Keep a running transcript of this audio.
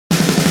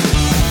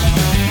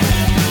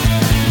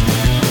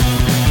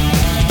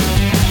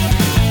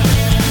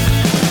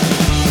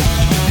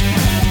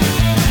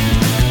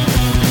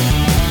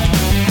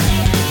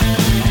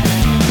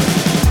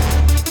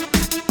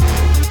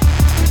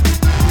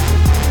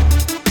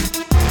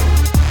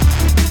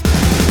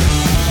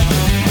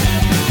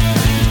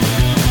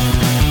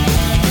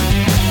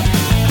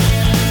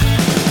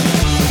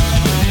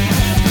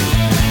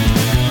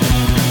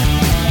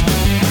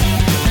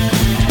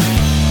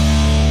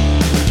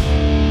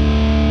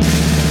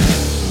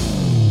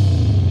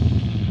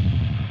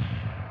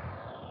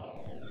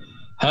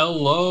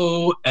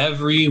Hello,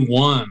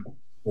 everyone.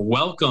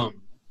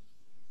 Welcome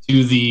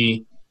to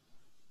the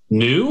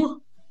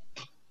new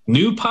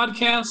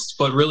podcast,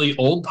 but really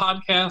old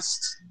podcast,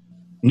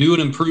 new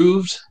and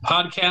improved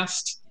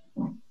podcast.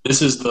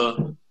 This is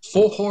the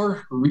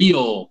For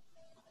Real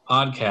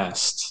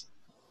podcast.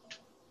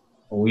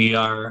 We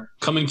are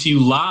coming to you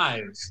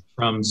live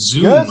from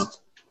Zoom.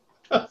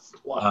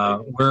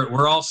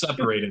 We're all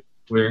separated.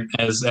 We're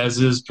as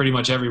is pretty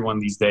much everyone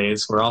these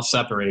days. We're all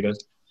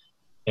separated.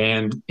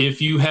 And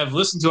if you have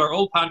listened to our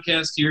old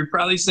podcast, you're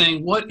probably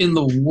saying, what in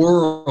the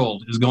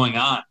world is going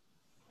on?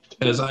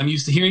 Because I'm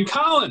used to hearing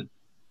Colin.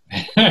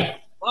 But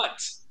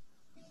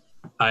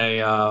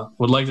I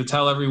would like to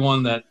tell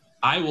everyone that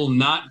I will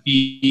not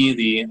be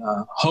the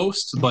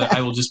host, but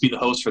I will just be the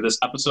host for this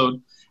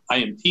episode. I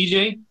am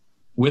TJ.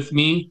 With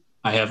me,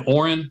 I have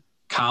Oren,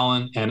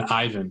 Colin, and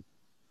Ivan.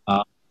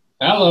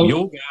 Hello.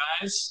 Yo,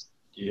 guys.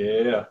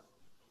 Yeah.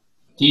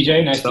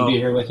 TJ, nice to be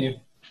here with you.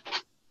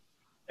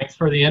 Thanks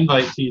for the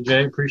invite,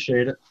 TJ.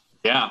 Appreciate it.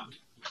 Yeah.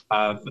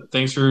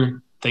 Thanks for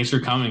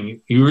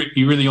coming. You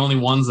were the only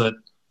ones that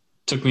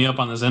took me up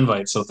on this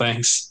invite, so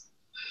thanks.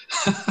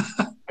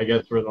 I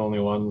guess we're the only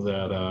ones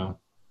that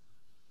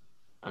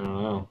I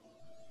don't know.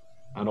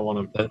 I don't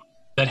want to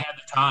that had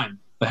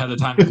the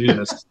time to do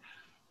this.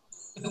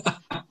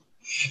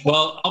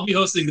 Well, I'll be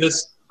hosting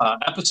this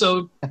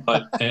episode,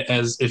 but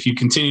if you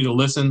continue to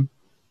listen,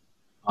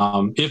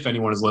 if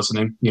anyone is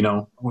listening,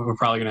 we're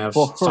probably going to have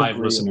 5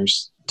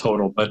 listeners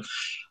total, but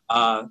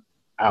I'll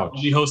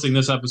be hosting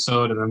this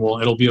episode, and then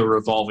it'll be a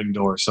revolving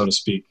door, so to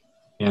speak,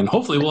 and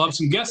hopefully we'll have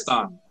some guests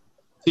on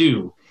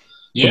too.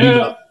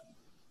 Yeah,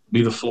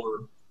 be the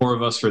four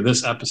of us for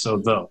this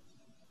episode, though.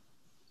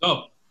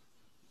 So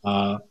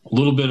a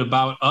little bit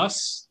about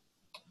us,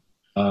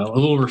 a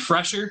little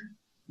refresher,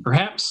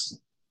 perhaps.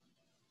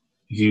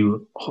 If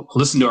you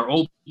listen to our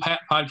old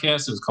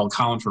podcast, it was called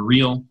Colin for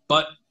Real,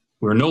 but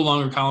we're no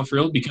longer Colin for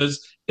Real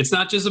because it's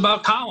not just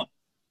about Colin.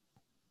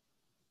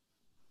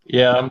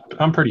 Yeah,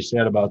 I'm pretty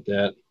sad about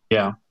that.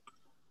 Yeah.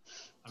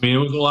 I mean, it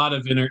was a lot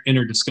of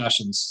inner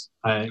discussions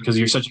because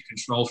you're such a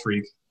control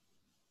freak.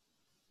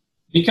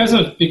 Because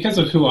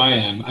of who I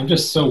am, I'm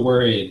just so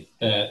worried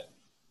that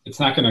it's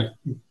not going to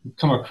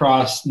come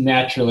across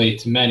naturally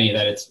to many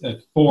that it's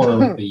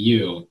for the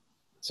you.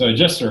 So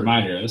just a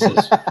reminder, this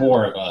is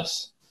 4 of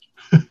us.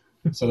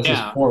 So this is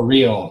for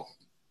real.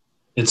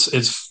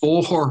 It's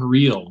for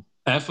real.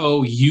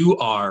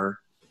 FOUR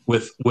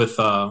with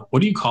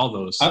what do you call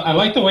those? I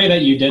like the way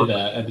that you did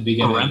that at the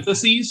beginning.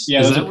 Parentheses?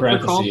 Yeah, those are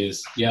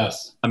parentheses.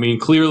 Yes. I mean,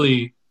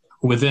 clearly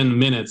within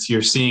minutes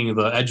you're seeing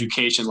the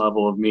education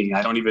level of me.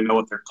 I don't even know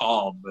what they're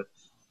called, but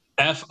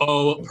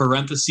FO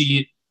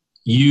parenthesis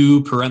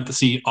U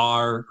parenthesis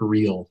R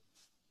real.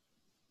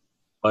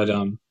 But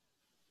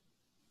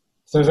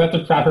so is that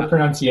the proper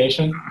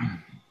pronunciation?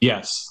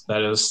 Yes,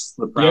 that is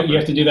the proper. You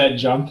have to do that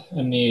jump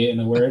in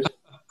the word.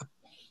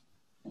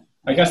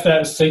 I guess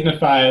that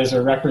signifies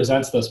or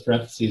represents those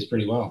parentheses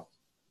pretty well.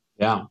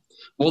 Yeah.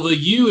 Well, the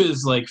U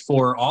is like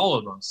for all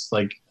of us.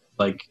 Like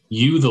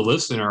you, the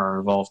listener, are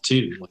involved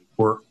too. Like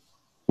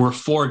we're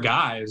 4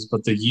 guys,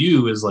 but the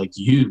U is like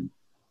you.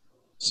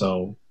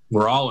 So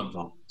we're all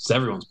involved. It's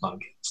everyone's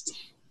podcast.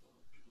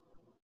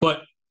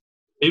 But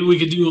maybe we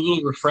could do a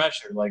little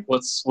refresher. Like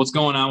what's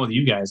going on with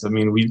you guys? I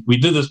mean, we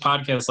did this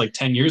podcast like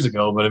 10 years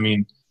ago, but I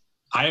mean,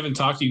 I haven't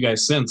talked to you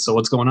guys since. So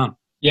what's going on?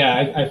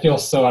 Yeah, I feel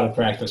so out of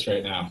practice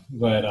right now,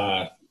 but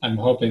I'm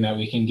hoping that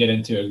we can get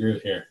into a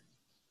groove here.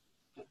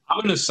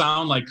 I'm going to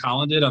sound like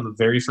Colin did on the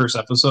very first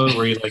episode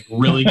where he like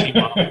really came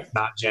up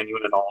not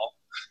genuine at all.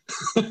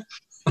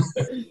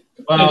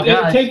 Well,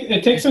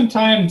 it takes some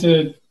time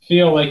to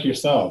feel like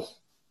yourself.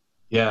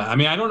 Yeah, I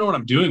mean, I don't know what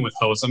I'm doing with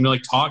hosts. I'm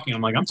like talking.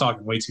 I'm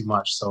talking way too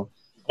much. So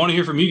I want to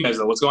hear from you guys,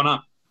 though. What's going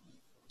on?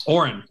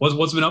 Oren,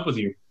 what's been up with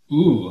you?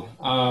 Ooh,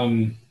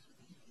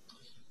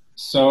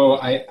 so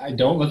I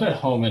don't live at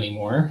home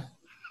anymore.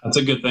 That's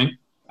a good thing.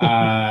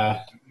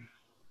 I'm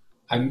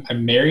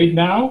married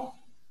now.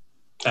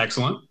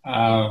 Excellent.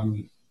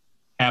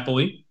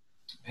 Happily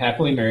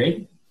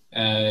married.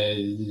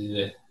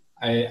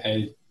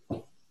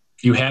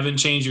 You haven't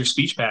changed your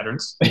speech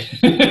patterns.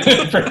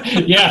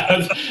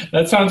 Yeah,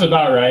 that sounds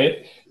about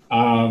right.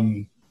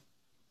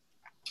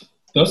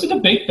 Those are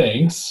the big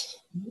things.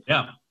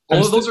 Yeah.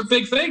 Well, those are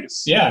big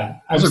things. Yeah.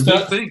 Those are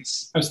big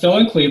things. I'm still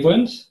in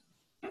Cleveland.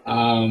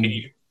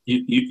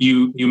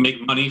 You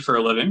make money for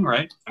a living,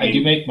 right? I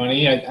do make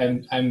money.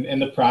 I'm in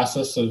the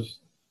process of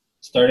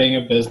starting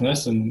a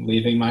business and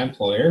leaving my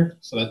employer.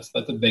 So that's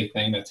a big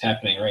thing that's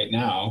happening right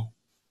now.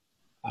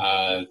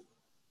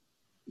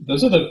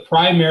 Those are the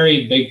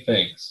primary big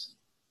things.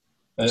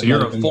 So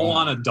you're a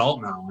full-on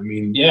adult now. I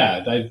mean,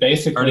 yeah, I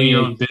basically starting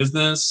your own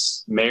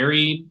business,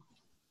 married.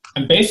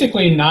 I'm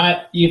basically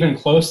not even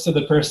close to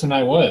the person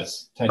I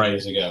was 10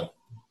 years ago.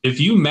 If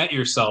you met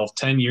yourself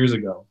 10 years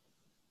ago,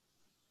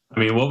 I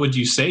mean, what would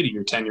you say to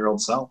your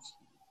 10-year-old self?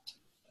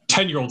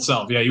 10-year-old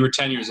self. Yeah, you were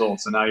 10 years old,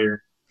 so now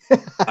you're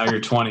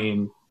 20.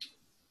 And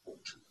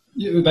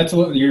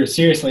You're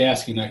seriously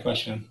asking that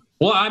question.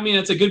 Well, I mean,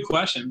 that's a good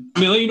question.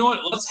 I mean, you know what?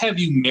 Let's have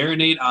you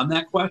marinate on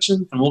that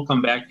question, and we'll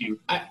come back to you.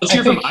 Let's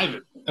hear from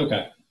Ivan.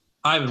 Okay.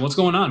 Ivan, what's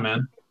going on,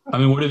 man? I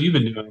mean, what have you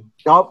been doing?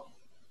 Oh,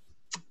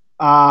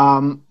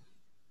 I'm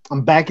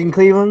back in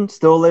Cleveland,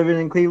 still living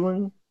in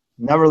Cleveland.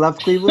 Never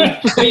left Cleveland.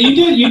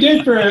 you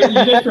did for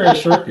a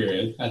short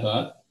period, I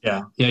thought.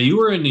 Yeah, you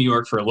were in New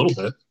York for a little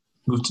bit.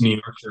 Moved to New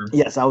York for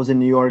Yes, I was in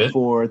New York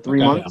for 3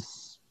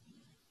 months.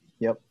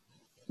 Yep,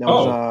 that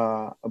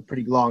was a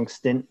pretty long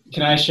stint.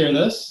 Can I share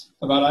this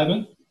about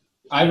Ivan?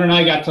 Ivan and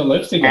I got to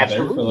live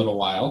together for a little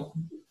while.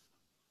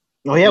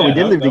 Oh yeah, we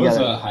did live together.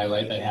 That was a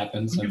highlight that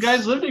happened. You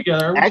guys live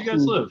together. Where did you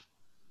guys live?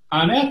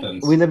 On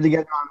Athens. We lived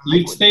together on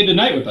You stayed the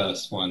night with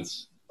us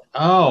once.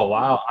 Oh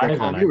wow!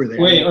 You were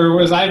there. Wait, or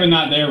was Ivan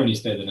not there when you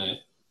stayed the night?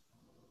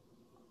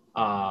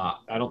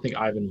 I don't think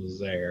Ivan was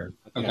there.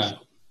 Okay.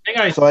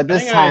 So at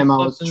this time, I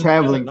was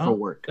traveling for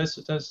work.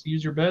 Let's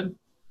use your bed.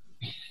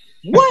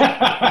 What?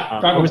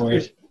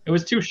 Probably. It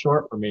was too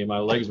short for me. My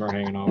legs were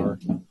hanging over.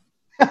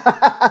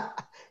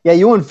 Yeah,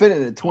 you wouldn't fit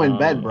in a twin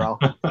bed, bro.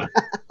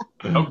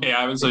 Okay,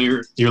 Ivan. So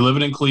you're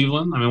living in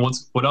Cleveland. I mean,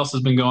 what else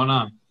has been going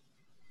on?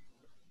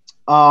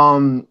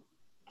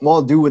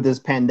 Well, due with this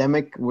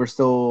pandemic, we're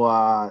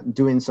still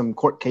doing some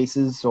court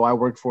cases. So I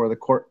work for the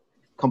court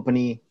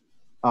company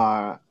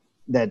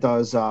that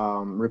does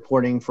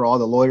reporting for all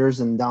the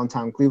lawyers in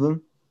downtown Cleveland.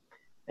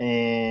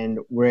 And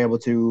we're able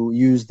to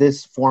use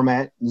this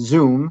format,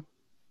 Zoom,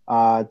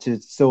 to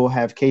still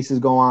have cases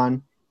go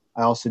on.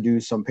 I also do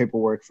some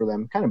paperwork for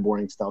them, kind of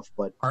boring stuff.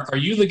 But are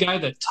you the guy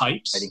that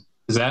types?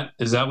 Is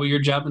that what your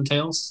job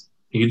entails?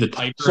 Are you the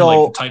typer, So,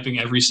 like typing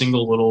every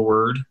single little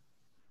word?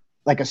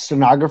 Like a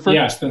stenographer?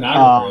 Yeah,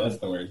 stenographer. That's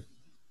the word.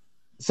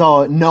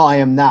 So no, I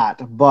am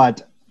not.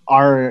 But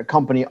our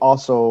company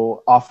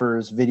also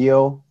offers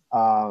video,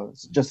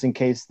 just in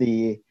case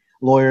the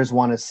lawyers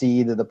want to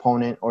see the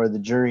deponent or the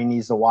jury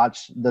needs to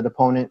watch the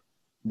deponent.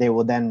 They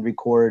will then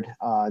record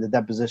the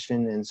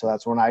deposition, and so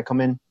that's when I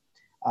come in.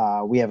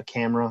 We have a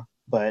camera,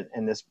 but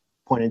in this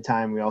point in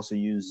time, we also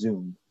use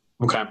Zoom.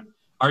 Okay.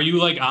 Are you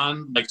like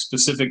on like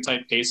specific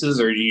type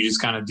cases, or do you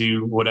just kind of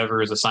do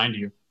whatever is assigned to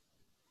you?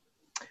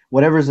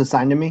 Whatever is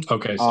assigned to me.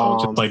 Okay, so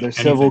just like there's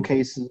anything. civil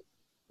cases.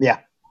 Yeah,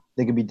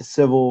 they could be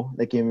civil.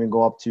 They can even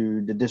go up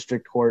to the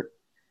district court,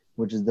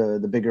 which is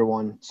the bigger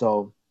one.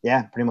 So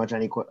yeah, pretty much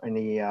any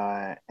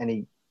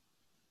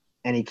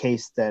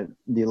case that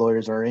the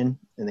lawyers are in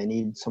and they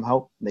need some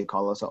help, they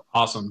call us up.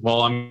 Awesome.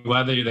 Well, I'm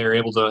glad that they're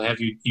able to have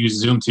you use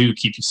Zoom to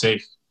keep you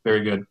safe.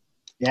 Very good.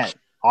 Yeah,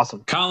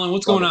 awesome. Colin,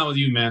 what's going on with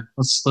you, man?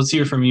 Let's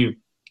hear from you.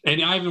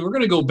 And Ivan, we're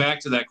going to go back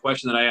to that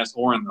question that I asked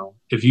Oren though.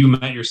 If you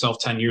met yourself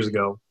 10 years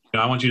ago,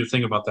 I want you to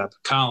think about that.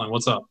 But Colin,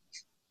 what's up?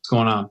 What's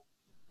going on?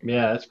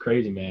 Yeah, that's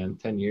crazy, man.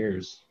 10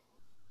 years.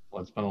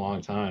 Well, it's been a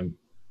long time.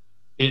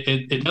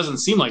 It doesn't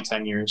seem like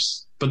 10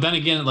 years, but then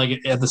again, like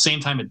at the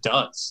same time, it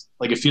does.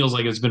 Like it feels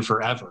like it's been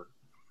forever.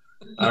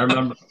 I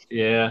remember.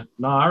 Yeah,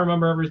 no, I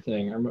remember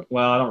everything. I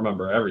don't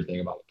remember everything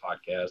about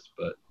the podcast,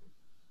 but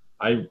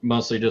I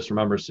mostly just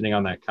remember sitting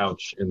on that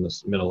couch in the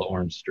middle of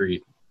Orange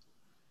Street.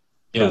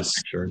 Yes,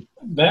 sure.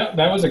 That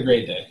was a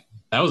great day.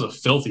 That was a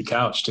filthy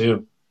couch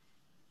too.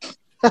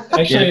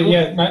 Actually,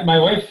 yeah, my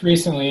wife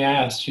recently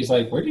asked, she's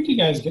like, where did you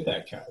guys get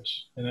that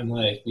couch? And I'm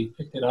like, we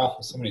picked it off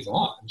of somebody's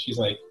lawn. And she's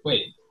like,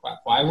 wait,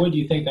 why would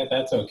you think that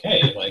that's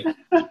okay? Like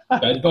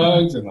bed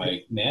bugs and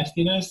like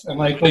nastiness? I'm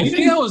like, well, I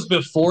think that was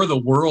before the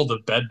world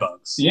of bed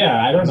bugs.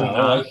 Yeah, I don't know.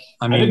 Like,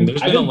 I mean,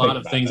 there's been a lot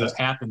of things that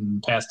happened in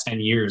the past 10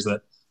 years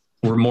that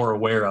we're more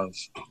aware of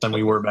than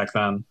we were back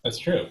then. That's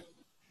true.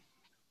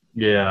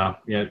 Yeah,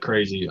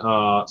 crazy.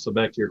 So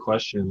back to your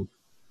question.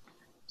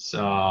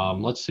 So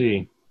let's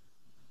see.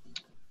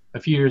 A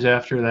few years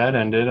after that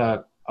ended, I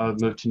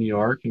moved to New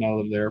York, and I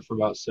lived there for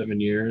about 7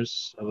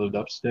 years. I lived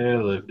upstate,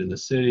 I lived in the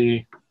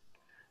city,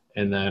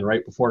 and then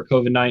right before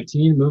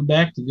COVID-19, moved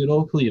back to good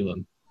old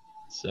Cleveland.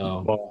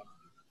 So, well,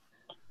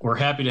 we're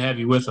happy to have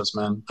you with us,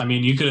 man. I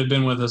mean, you could have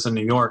been with us in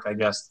New York, I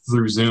guess,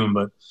 through Zoom,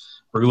 but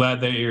we're glad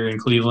that you're in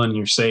Cleveland,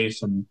 you're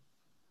safe, and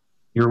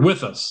you're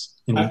with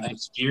us in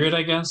spirit,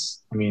 I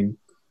guess. I mean,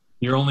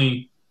 you're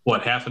only,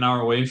 half an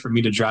hour away for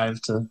me to drive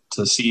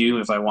to see you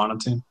if I wanted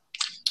to.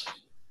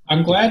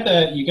 I'm glad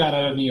that you got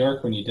out of New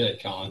York when you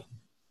did, Colin.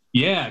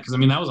 Yeah, because, I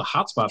mean, that was a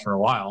hot spot for a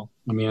while.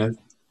 I mean, it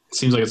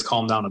seems like it's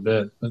calmed down a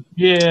bit. But.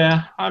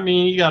 Yeah, I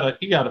mean, you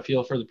gotta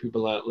feel for the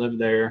people that live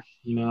there.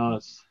 You know,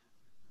 it's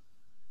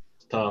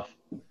tough.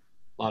 A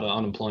lot of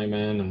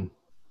unemployment, and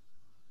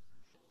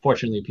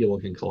fortunately, people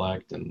can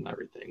collect and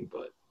everything.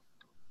 But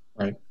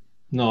right,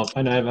 no,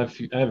 I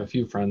have a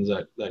few friends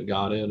that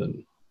got it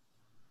and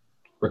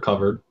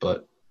recovered.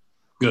 But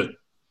good.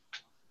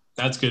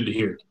 That's good to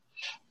hear.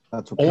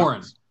 That's what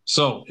Oren.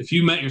 So, if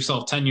you met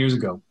yourself 10 years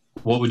ago,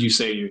 what would you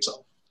say to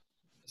yourself?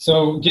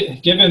 So,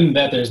 given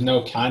that there's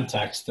no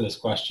context to this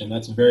question,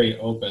 that's very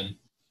open.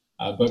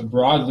 But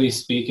broadly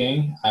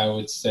speaking, I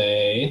would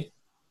say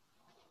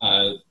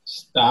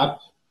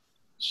stop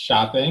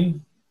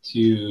shopping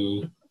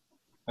to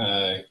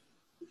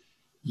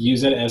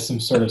use it as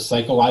some sort of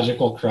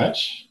psychological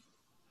crutch,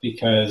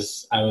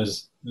 because I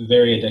was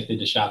very addicted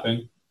to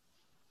shopping.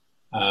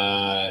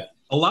 A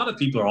lot of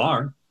people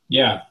are.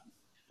 Yeah,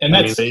 and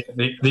I mean,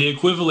 that's they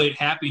equivalent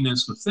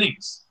happiness with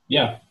things.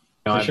 yeah,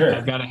 You know, for sure.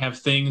 I've got to have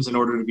things in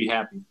order to be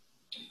happy.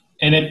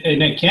 And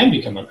it can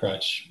become a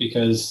crutch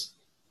because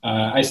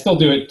I still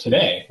do it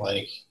today,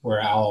 like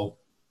where I'll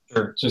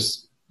Sure.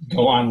 just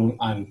go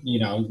on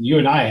you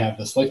and I have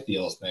the Slick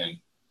Deals thing.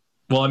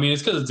 Well, I mean,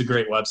 it's because it's a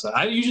great website.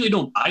 I usually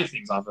don't buy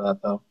things off of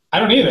that, though. I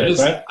don't either,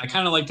 but I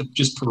kind of like to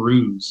just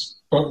peruse.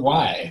 But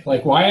why?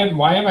 Like, why am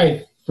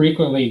I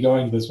frequently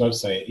going to this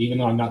website even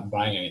though I'm not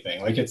buying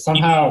anything? Like, it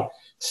somehow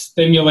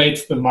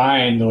stimulates the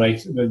mind,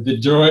 like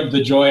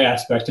the joy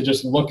aspect to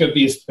just look at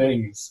these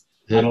things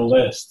on a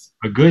list.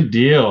 A good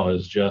deal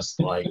is just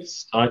like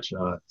such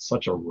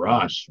a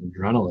rush,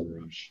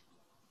 adrenaline rush.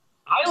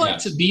 I like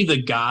to be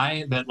the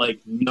guy that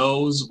like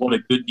knows what a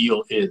good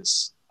deal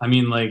is. I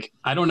mean, like,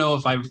 I don't know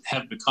if I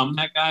have become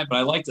that guy, but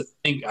I like to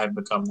think I've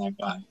become that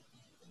guy.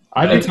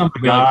 I become a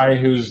guy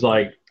who's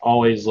like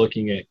always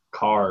looking at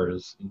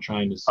cars and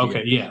trying to see.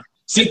 Okay, yeah.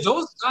 See,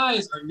 those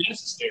guys are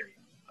necessary.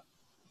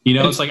 You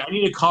know, it's like, I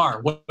need a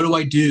car. What do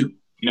I do?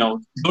 You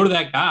know, go to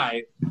that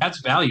guy.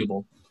 That's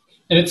valuable.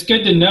 And it's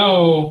good to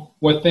know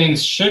what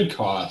things should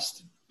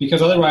cost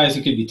because otherwise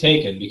it could be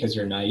taken because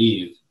you're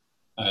naive.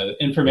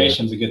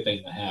 Information's a good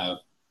thing to have.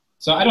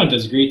 So I don't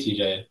disagree,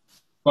 TJ,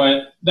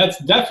 but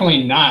that's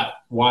definitely not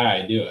why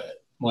I do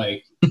it.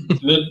 Like,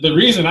 the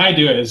reason I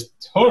do it is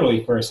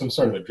totally for some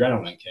sort of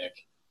adrenaline kick.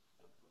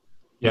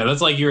 Yeah,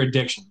 that's like your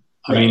addiction.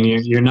 Right. I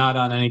mean, you're not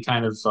on any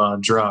kind of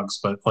drugs,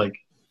 but like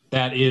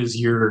that is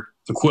your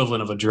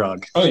equivalent of a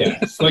drug. Oh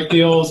yeah, Slick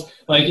Deals.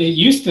 Like it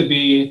used to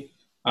be.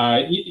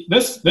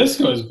 This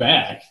goes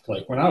back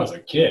like when I was a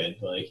kid.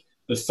 Like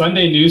the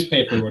Sunday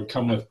newspaper would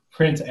come with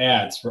print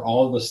ads for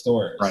all of the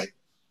stores. Right.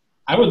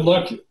 I would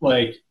look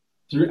like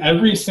through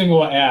every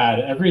single ad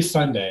every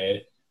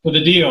Sunday for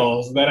the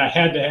deals that I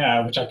had to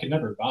have, which I could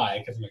never buy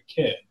because I'm a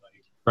kid.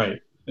 Like,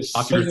 right.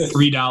 Off your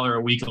 $3 a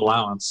week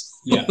allowance.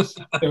 Yes.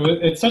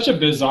 It's such a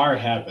bizarre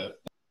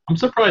habit. I'm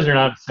surprised you're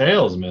not a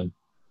salesman.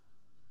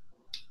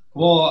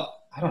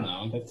 Well, I don't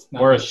know. That's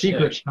not or a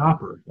secret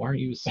shopper. Why aren't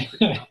you a secret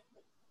shopper?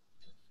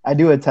 I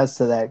do attest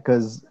to that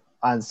because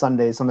on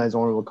Sundays, sometimes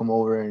Oren will come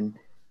over and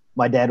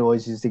my dad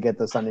always used to get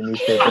the Sunday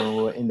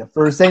newspaper and the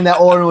first thing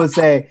that Oren would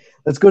say,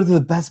 let's go to the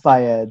Best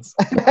Buy ads.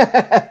 So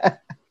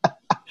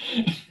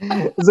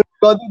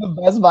go to the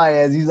Best Buy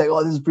ads. He's like,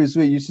 oh, this is pretty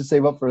sweet. You should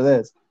save up for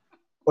this.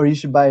 Or you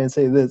should buy and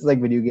say this, like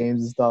video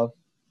games and stuff.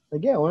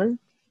 Like, yeah, Oren.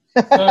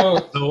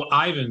 So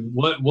Ivan,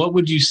 what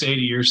would you say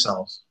to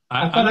yourself?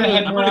 I thought I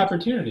had more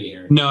opportunity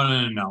here.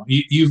 No.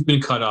 You've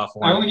been cut off.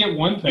 I only get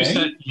one thing. You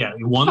said,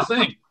 one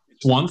thing.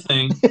 It's one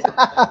thing.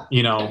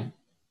 You know,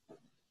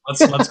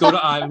 let's go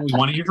to Ivan. We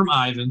want to hear from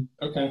Ivan.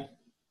 Okay.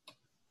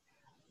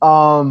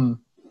 I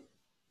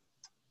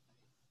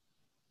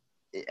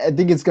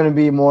think it's gonna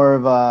be more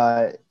of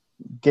a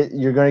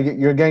you're gonna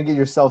get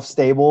yourself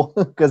stable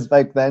because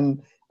back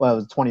then when I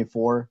was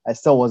 24, I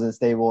still wasn't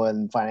stable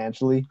and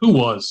financially. Who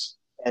was?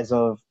 As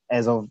of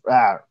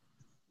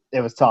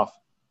it was tough.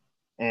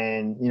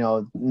 And, you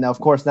know, now, of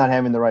course, not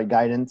having the right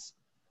guidance.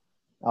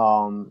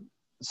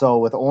 So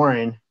with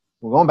Oren,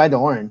 we're going back to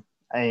Oren.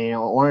 And, you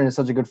know, Oren is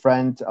such a good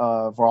friend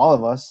for all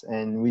of us.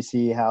 And we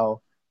see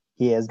how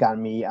he has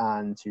gotten me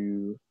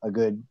onto a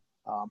good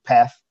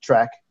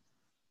track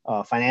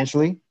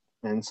financially.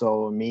 And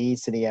so me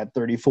sitting at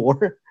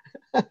 34,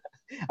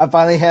 I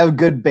finally have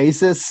good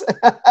basis.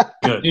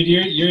 Good. Dude,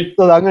 you're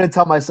So I'm going to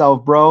tell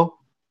myself, bro,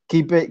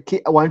 why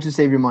don't you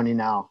save your money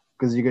now?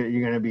 Because you're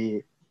going to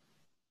be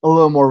a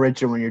little more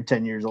richer when you're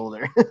 10 years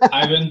older.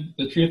 Ivan,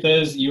 the truth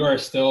is you are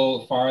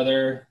still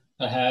farther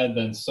ahead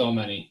than so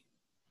many.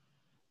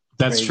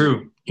 That's Crazy.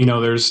 true. You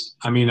know,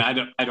 I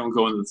don't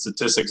go into the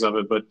statistics of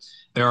it, but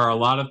there are a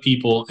lot of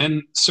people,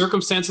 and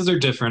circumstances are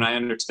different. I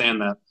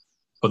understand that.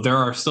 But there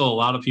are still a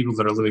lot of people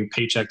that are living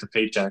paycheck to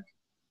paycheck.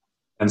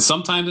 And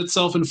sometimes it's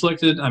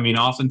self-inflicted. I mean,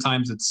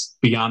 oftentimes it's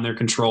beyond their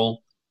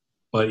control.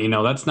 But, you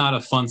know, that's not a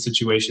fun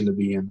situation to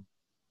be in.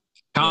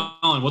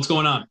 Colin, what's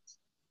going on?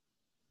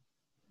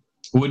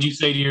 What would you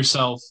say to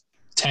yourself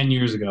 10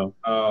 years ago?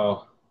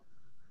 Oh,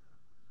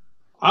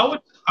 I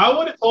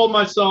would have told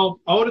myself.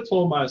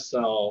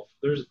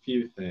 There's a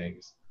few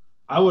things.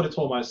 I would have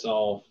told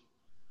myself,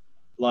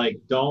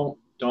 like, don't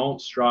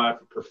strive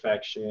for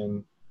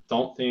perfection.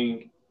 Don't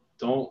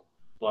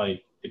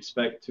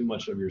expect too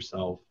much of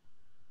yourself,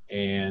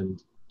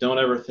 and don't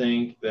ever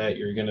think that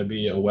you're going to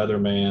be a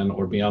weatherman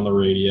or be on the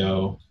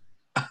radio.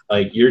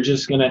 Like, you're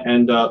just going to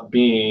end up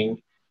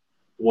being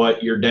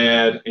what your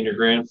dad and your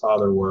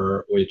grandfather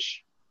were,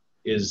 which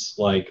is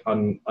like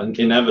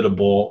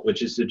inevitable,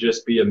 which is to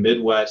just be a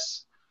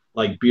Midwest,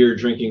 like beer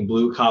drinking,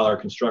 blue collar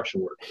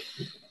construction worker.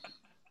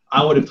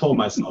 I would have told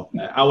myself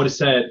that. I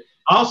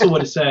also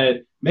would have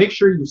said, make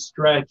sure you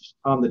stretch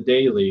on the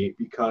daily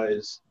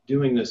because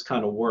doing this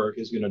kind of work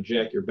is going to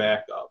jack your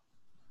back up.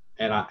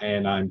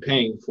 And I'm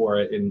paying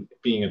for it in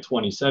being a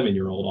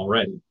 27-year-old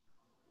already.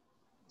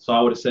 So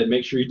I would have said,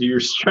 make sure you do your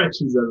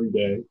stretches every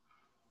day.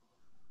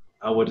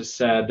 I would have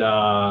said,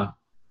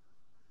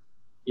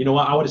 you know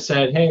what? I would have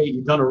said, hey,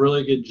 you've done a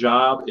really good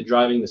job at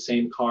driving the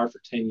same car for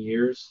 10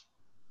 years.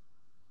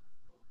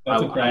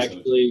 That's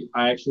impressive.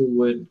 I actually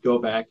would go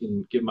back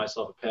and give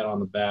myself a pat on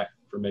the back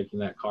for making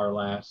that car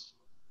last,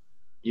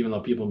 even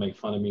though people make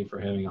fun of me for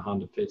having a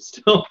Honda Fit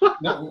still.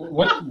 No,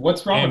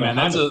 what's wrong Hey, with man,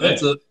 a Honda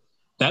Fit?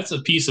 that's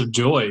a piece of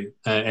joy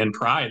and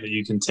pride that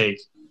you can take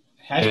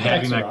in Hatchbacks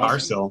having that are car awesome.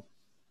 still.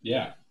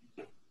 Yeah.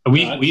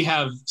 We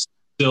have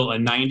still a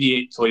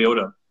 98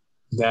 Toyota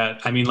that,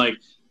 I mean, like,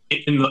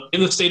 in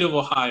the state of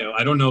Ohio,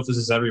 I don't know if this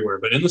is everywhere,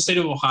 but in the state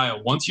of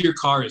Ohio, once your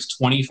car is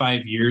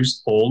 25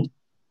 years old,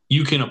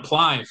 you can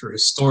apply for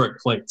historic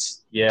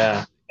plates.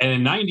 Yeah. And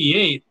in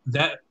 98,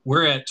 that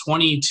we're at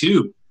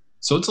 22.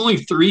 So it's only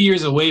 3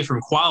 years away from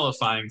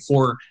qualifying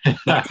for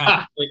that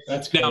kind of plate.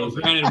 That's Now, crazy.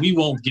 granted, we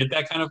won't get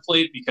that kind of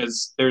plate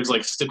because there's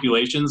like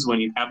stipulations when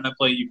you have that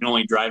plate. You can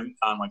only drive it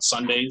on like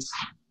Sundays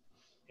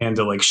and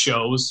to like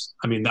shows.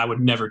 I mean, I would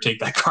never take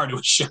that car to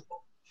a show.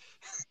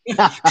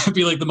 It'd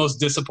be like the most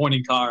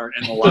disappointing car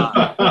in the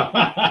lot.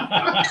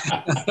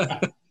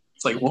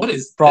 It's like, what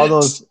is For all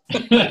this?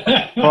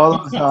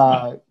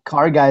 those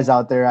car guys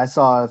out there, I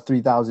saw a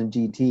 3000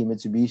 GT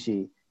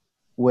Mitsubishi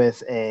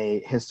with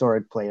a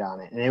historic plate on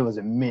it, and it was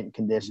in mint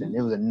condition.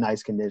 It was a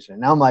nice condition.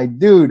 And I'm like,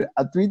 dude,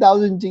 a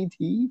 3000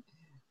 GT? It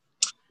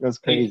was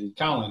crazy. Hey,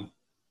 Colin.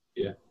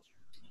 Yeah.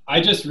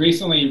 I just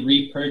recently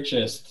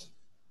repurchased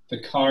the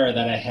car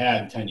that I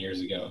had 10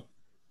 years ago.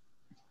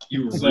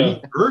 You So-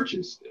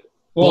 repurchased it.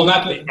 Well,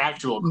 Not the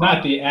actual car.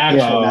 not the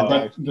actual, Yeah, not the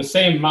but actual. the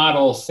same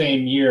model,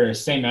 same year,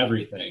 same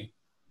everything.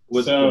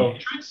 Was So- it the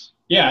Matrix?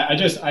 Yeah, I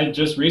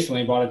just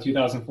recently bought a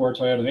 2004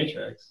 Toyota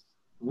Matrix.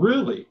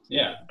 Really?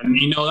 Yeah, And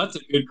you know, that's a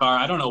good car.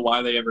 I don't know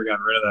why they ever got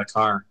rid of that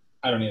car.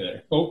 I don't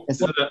either. Oh,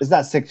 It's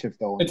not stick shift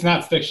though. it's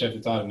not stick shift;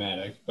 it's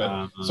automatic. But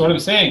Uh-huh. so what I'm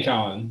saying,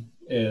 Colin,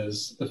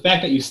 is the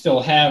fact that you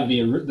still have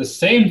the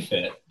same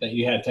Fit that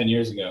you had 10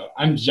 years ago.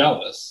 I'm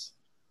jealous.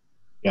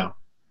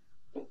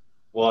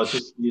 Well, it's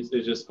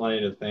just funny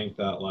to think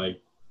that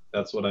like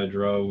that's what I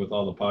drove with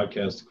all the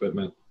podcast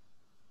equipment.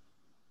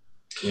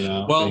 You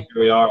know, Well- and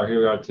here we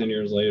are 10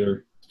 years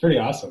later. It's pretty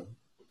awesome.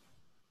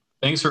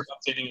 Thanks for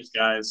updating us,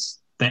 guys.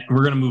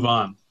 We're gonna move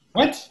on.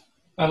 What?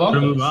 I We're love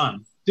gonna this. move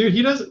on. Dude,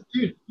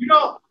 TJ,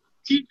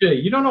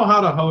 you don't know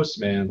how to host,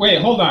 man. Wait,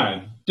 hold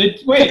on.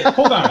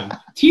 Hold on.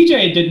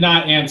 TJ did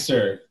not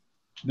answer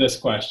this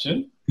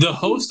question. The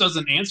host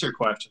doesn't answer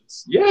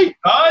questions. Yeah, he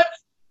does.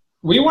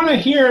 We want to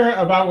hear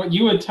about what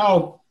you would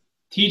tell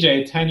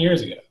TJ 10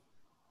 years ago.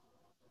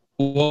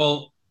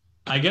 Well,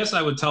 I guess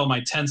I would tell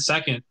my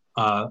 10-second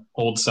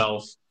old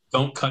self,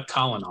 don't cut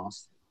Colin off.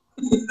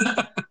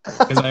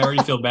 Because I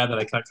already feel bad that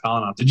I cut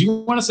Colin off. Did you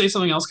want to say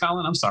something else,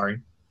 Colin? I'm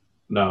sorry.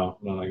 No,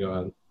 go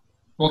ahead.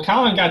 Well,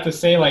 Colin got to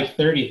say like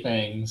 30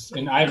 things,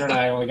 and Ivor and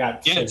I only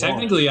got to Yeah, say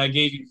technically, I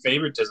gave you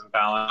favoritism,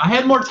 Colin. I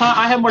had more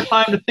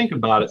time to think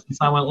about it since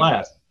I went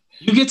last.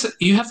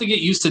 You have to get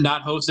used to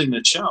not hosting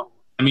the show.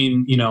 I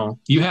mean, you know,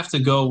 you have to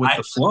go with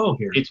the flow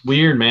here. It's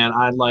weird, man.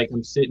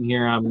 I'm sitting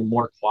here, I'm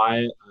more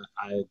quiet.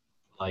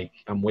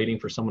 I'm waiting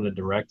for someone to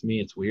direct me.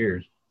 It's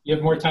weird. You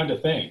have more time to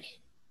think.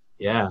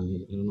 Yeah, I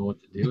don't know what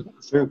to do.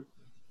 True.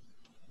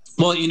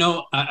 Well, you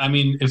know, I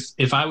mean,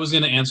 if I was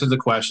going to answer the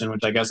question,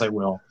 which I guess I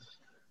will,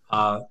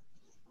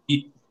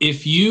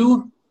 if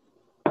you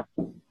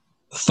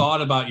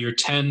thought about your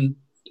 10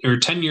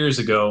 years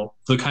ago,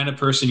 the kind of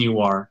person you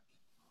are,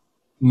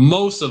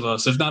 most of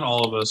us, if not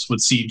all of us, would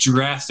see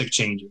drastic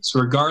changes.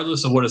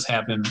 Regardless of what has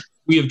happened,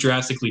 we have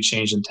drastically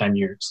changed in 10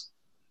 years.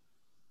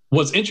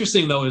 What's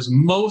interesting, though, is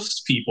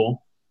most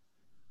people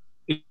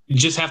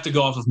just have to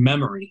go off of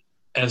memory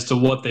as to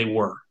what they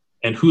were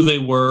and who they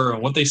were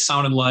and what they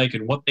sounded like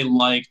and what they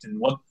liked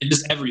and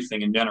just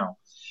everything in general.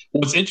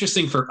 What's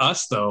interesting for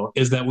us, though,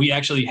 is that we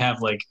actually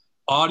have like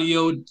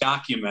audio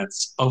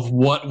documents of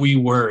what we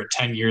were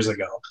 10 years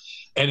ago.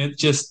 And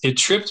it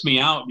tripped me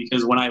out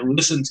because when I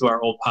listen to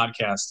our old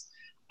podcast,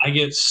 I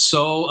get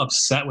so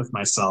upset with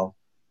myself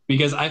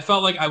because I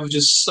felt like I was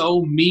just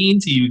so mean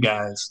to you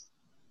guys,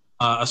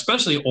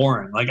 especially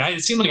Oren. Like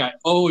it seemed like I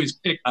always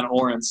picked on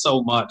Oren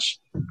so much.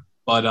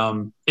 But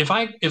if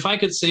I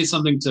could say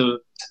something to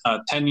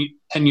 10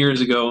 years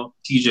ago,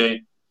 TJ,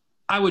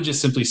 I would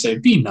just simply say,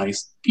 be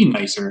nice, be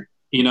nicer.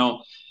 You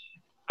know,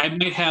 I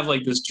might have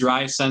like this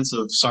dry sense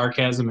of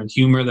sarcasm and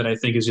humor that I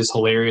think is just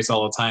hilarious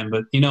all the time.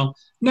 But, you know,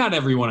 not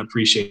everyone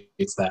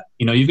appreciates that.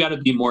 You know, you've got to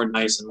be more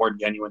nice and more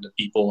genuine to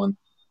people. And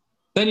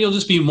then you'll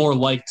just be more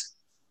liked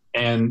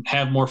and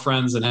have more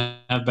friends and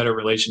have better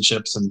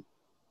relationships. And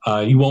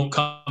you won't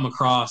come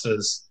across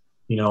as,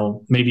 you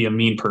know, maybe a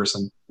mean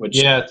person. Which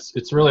Yeah,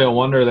 it's really a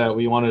wonder that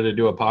we wanted to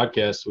do a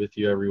podcast with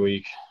you every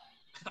week.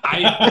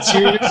 I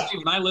seriously,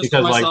 when I listen Because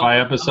to myself, like by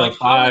I'm episode like,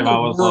 how in 5, the I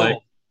was world? like,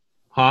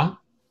 huh?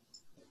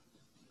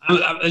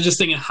 I was just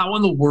thinking, how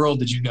in the world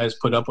did you guys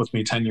put up with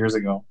me 10 years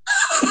ago?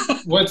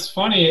 What's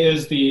funny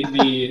is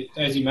the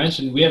as you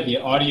mentioned, we have the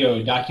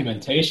audio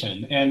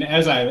documentation, and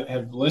as I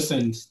have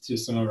listened to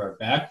some of our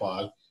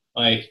backlog,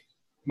 like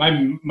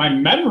my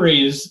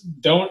memories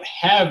don't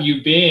have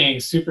you being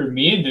super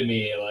mean to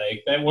me.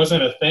 Like, that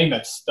wasn't a thing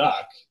that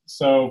stuck.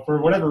 So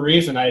for whatever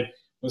reason, I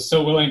was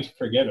so willing to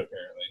forgive,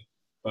 apparently.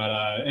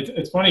 But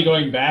it's funny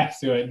going back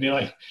to it and be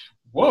like,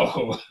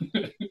 whoa.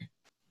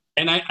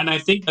 And I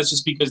think that's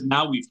just because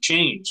now we've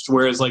changed.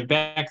 Whereas like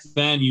back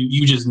then,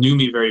 you just knew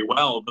me very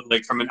well, but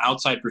like from an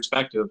outside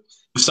perspective,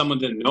 if someone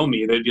didn't know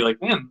me, they'd be like,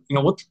 man,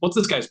 what's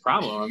this guy's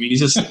problem? I mean,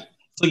 it's like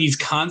he's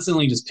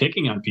constantly just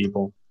picking on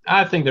people.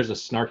 I think there's a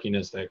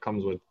snarkiness that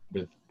comes with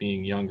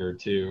being younger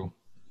too.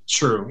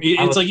 True.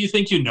 It's like you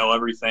think you know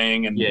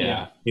everything, and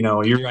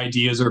your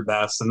ideas are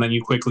best, and then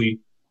you quickly,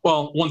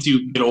 once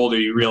you get older,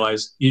 you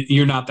realize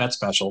you're not that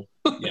special.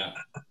 Yeah.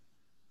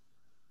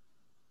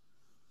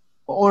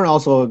 Oren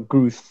also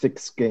grew thick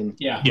skin.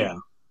 Yeah. Yeah.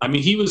 I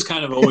mean, he was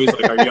kind of always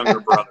like our younger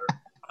brother.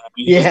 I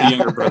mean, he's the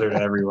younger brother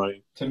to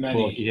everybody. To many.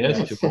 Well, he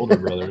has two older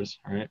brothers,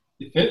 right?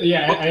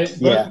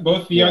 Yeah.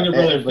 Both the younger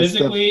brother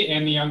physically still...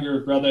 and the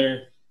younger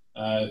brother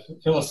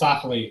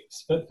philosophically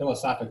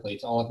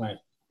to all of my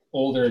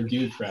older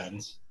dude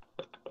friends.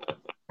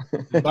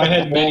 But I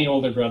had many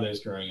older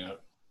brothers growing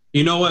up.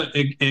 You know what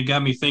it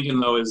got me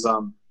thinking though is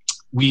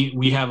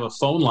we have a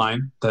phone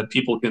line that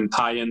people can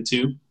tie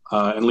into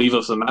and leave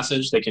us a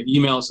message. They can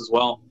email us as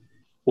well.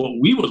 What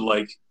we would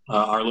like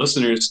our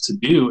listeners to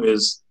do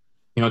is,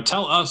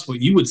 tell us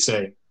what you would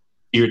say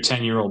to your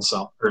 10-year-old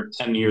self or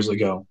 10 years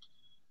ago.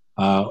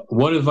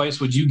 What advice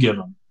would you give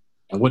them?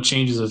 And what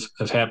changes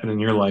have happened in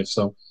your life?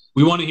 So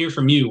we want to hear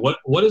from you.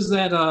 What is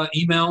that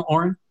email,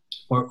 Oren?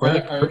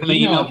 Our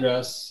email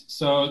address.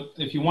 So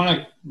if you want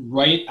to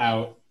write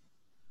out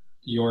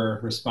your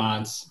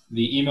response,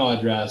 the email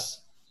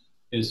address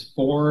is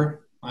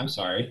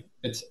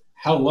it's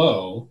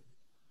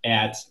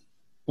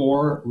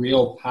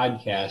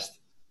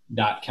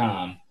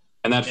hello@forrealpodcast.com.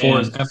 And that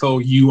is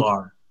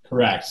FOUR.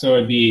 Correct. So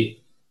it'd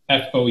be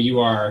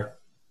FOUR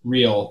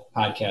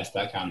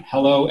realpodcast.com.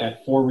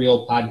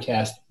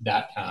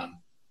 hello@forrealpodcast.com.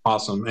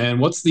 Awesome.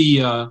 And what's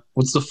the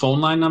phone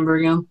line number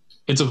again?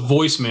 It's a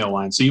voicemail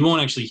line, so you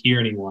won't actually hear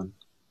anyone.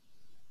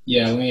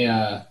 Yeah, let me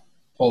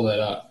pull that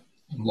up.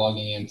 I'm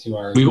logging into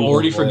our We've Google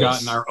already Voice.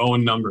 Forgotten our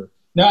own number.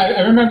 No,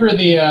 I remember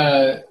we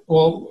have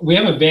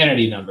a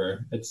vanity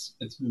number. It's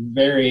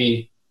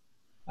very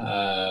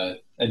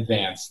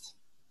advanced,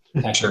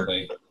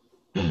 technically.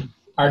 Sure.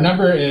 Our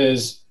number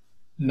is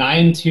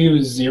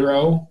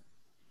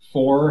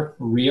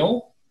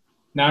 920-4REAL.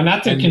 Now,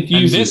 not to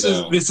confuse you,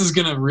 though. This is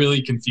going to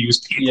really confuse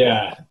people.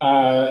 Yeah.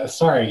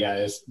 Sorry,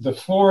 guys. The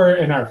 4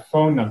 in our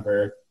phone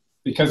number,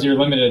 because you're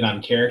limited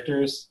on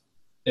characters,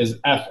 is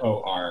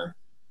FOR.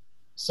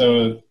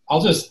 So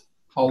I'll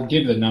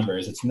give the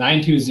numbers. It's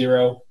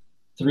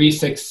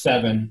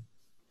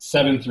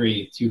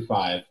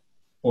 920-367-7325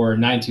 or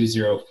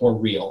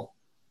 920-4REAL,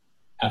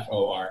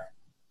 FOR.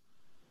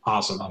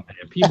 Awesome. Oh, man,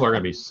 people are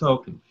going to be so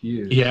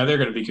confused. Yeah, they're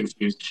going to be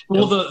confused.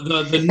 Well,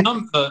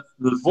 the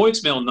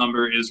voicemail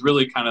number is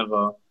really kind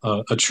of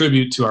a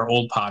tribute to our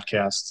old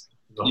podcast,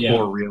 the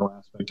For Real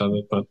aspect of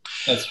it. But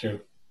that's true.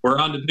 We're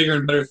on to bigger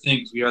and better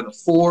things. We are the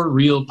For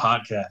Real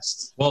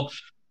podcast. Well,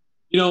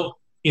 the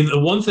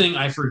one thing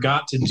I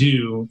forgot to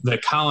do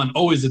that Colin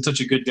always did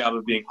such a good job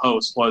of being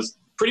host was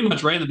pretty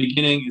much right in the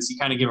beginning is he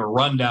kind of gave a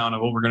rundown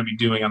of what we're going to be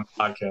doing on the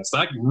podcast.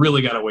 That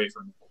really got away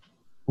from me.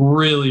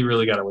 Really,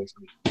 really got away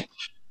from me.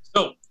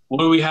 So, what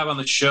do we have on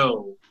the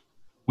show?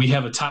 We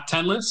have a top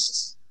 10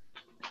 list.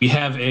 We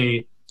have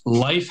a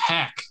life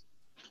hack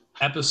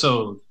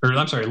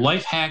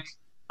life hack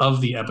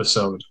of the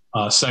episode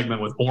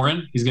segment with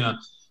Oren. He's going to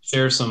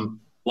share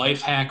some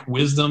life hack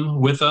wisdom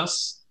with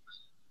us.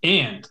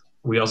 And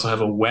we also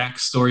have a whack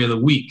story of the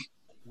week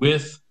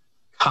with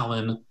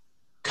Colin.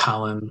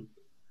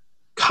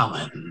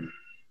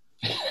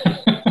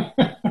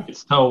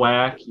 It's so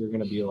whack, you're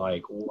going to be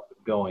like,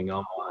 what's going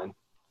on?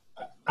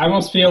 I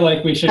almost feel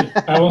like we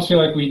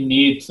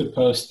need to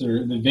post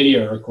the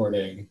video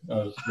recording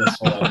of this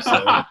whole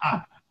episode.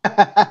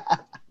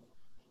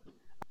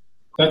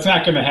 That's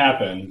not going to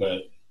happen,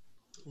 but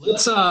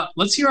let's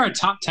hear our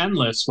top 10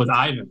 list with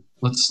Ivan.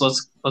 Let's what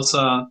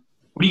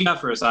do you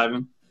got for us,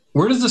 Ivan?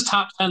 Where does this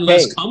top 10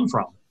 list come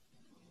from?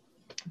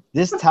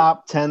 This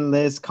top 10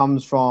 list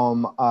comes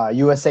from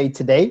USA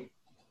Today,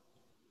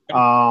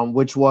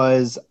 which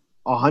was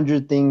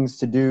 100 things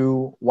to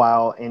do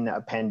while in a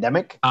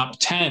pandemic. Top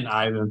 10,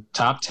 Ivan.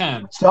 Top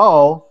 10.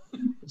 So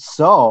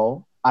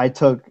I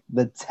took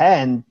the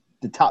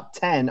top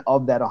 10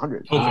 of that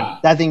 100. Okay.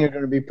 That thing is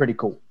going to be pretty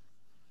cool.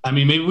 I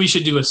mean, maybe we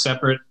should do a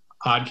separate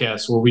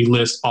podcast where we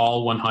list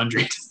all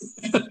 100.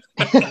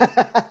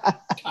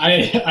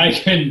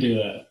 I couldn't do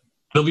that.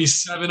 It'll be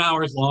 7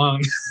 hours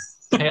long.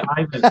 Hey,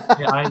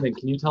 Ivan,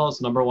 can you tell us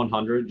number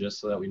 100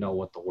 just so that we know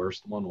what the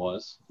worst one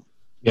was?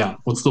 Yeah,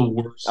 what's the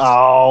worst?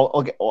 Oh,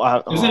 okay.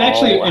 Is it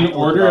actually in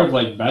order of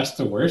like best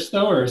to worst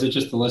though, or is it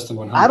just the list of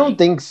 100? I don't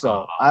think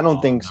so. I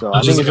think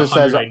it just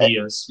says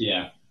ideas.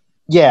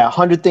 Yeah,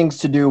 100 things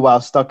to do while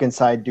stuck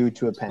inside due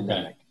to a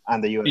pandemic on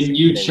the US. And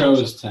you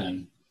chose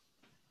 10.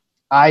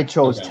 I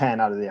chose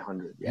 10 out of the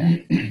 100. Yeah.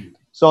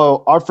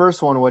 So our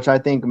first one, which I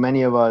think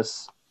many of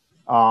us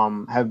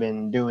have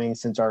been doing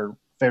since our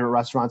favorite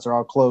restaurants are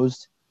all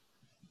closed.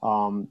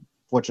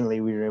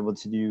 Fortunately, we were able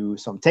to do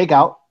some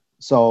takeout.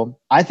 So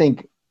I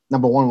think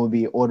number one would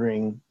be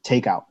ordering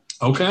takeout.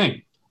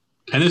 Okay.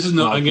 And this is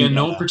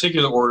no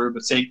particular order,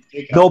 but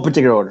takeout. No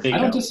particular order. I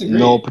don't disagree.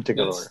 No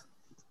particular order.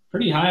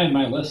 Pretty high on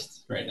my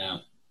list right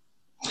now.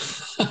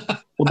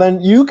 Well,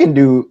 then you can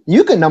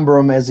number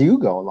them as you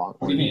go along.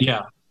 What do you mean?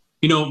 Yeah.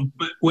 You know,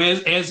 but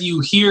as you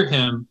hear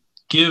him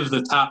give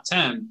the top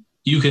 10,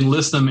 you can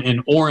list them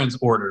in Oren's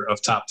order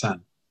of top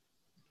 10.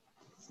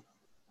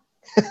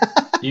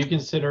 Do you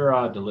consider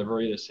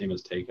delivery the same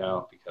as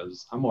takeout?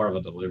 Because I'm more of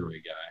a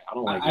delivery guy. I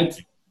don't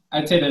like.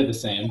 I'd say they're the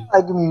same.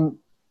 Like,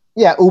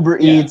 yeah, Uber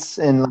Eats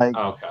and like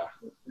Okay.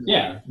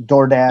 Yeah.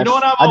 DoorDash. You know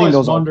what I've I think always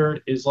those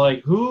wondered is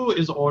like who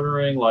is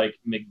ordering like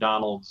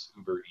McDonald's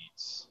Uber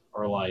Eats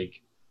or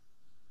like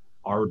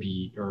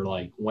Arby or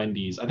like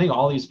Wendy's. I think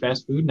all these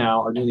fast food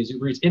now are doing these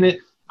Uber Eats.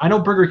 I know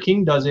Burger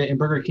King does it, and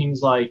Burger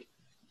King's like,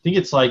 I think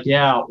it's like,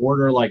 yeah,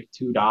 order like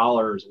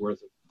 $2 worth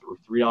or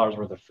 $3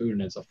 worth of food,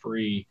 and it's a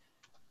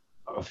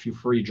few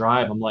free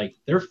drive. I'm like,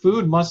 their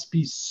food must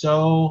be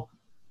so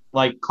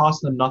like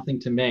cost them nothing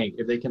to make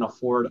if they can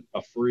afford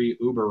a free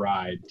Uber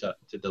ride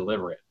to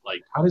deliver it.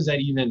 Like, how does that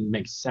even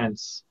make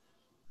sense?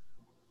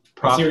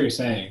 I see what you're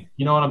saying.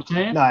 You know what I'm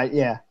saying? No,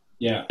 yeah.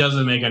 Yeah.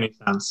 Doesn't make any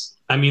sense.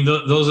 I mean,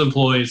 those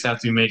employees have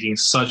to be making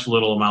such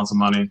little amounts of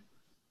money.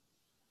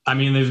 I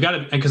mean, they've got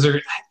to, because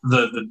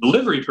the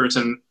delivery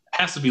person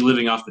has to be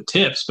living off the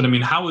tips. But I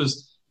mean, how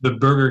is the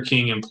Burger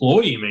King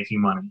employee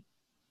making money?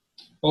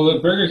 Well, the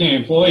Burger King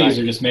employees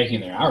are just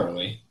making their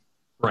hourly.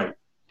 Right.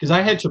 Because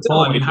I had Chipotle. Still,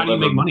 I mean, how do you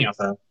make money off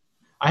that?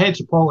 I had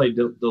Chipotle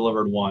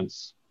delivered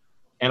once,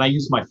 and I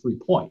used my free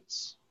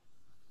points.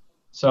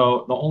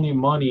 So the only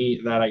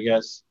money that I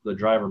guess the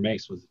driver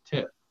makes was the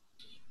tip.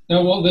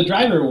 No, well, the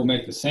driver will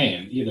make the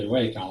same either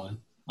way, Colin.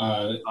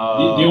 The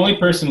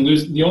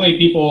only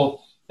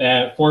people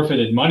that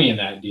forfeited money in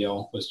that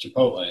deal was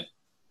Chipotle.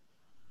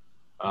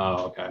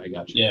 Oh, okay, I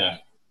got you. Yeah.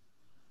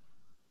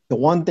 The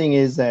one thing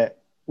is that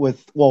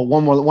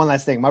one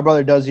last thing. My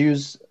brother does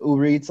use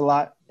Uber Eats a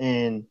lot,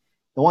 and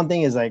the one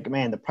thing is like,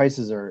 man, the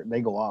prices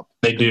they go up.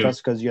 They do.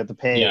 Just because you have to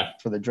pay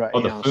for the drive.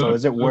 Oh, the food, so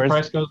is it worth?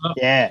 Price goes up?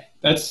 Yeah.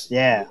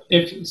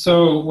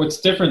 So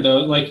what's different though?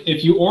 Like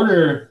if you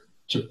order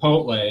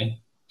Chipotle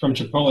from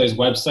Chipotle's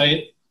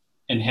website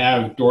and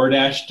have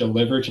DoorDash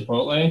deliver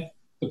Chipotle,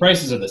 the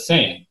prices are the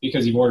same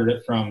because you've ordered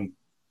it from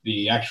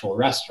the actual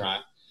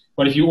restaurant.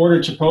 But if you order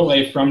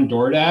Chipotle from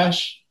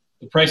DoorDash,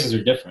 the prices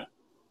are different.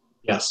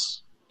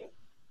 Yes.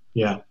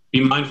 Yeah.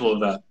 Be mindful of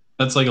that.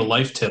 That's like a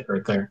life tip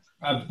right there.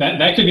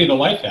 That could be the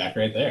life hack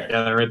right there.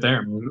 Yeah, right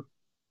there.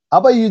 How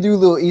about you do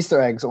little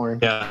Easter eggs, Oren?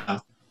 Yeah.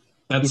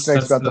 Easter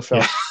eggs throughout the show.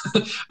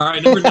 Yeah. All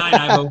right, number 9,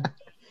 Ivo.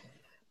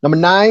 Number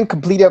 9,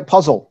 complete a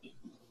puzzle.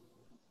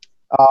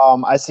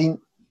 I've seen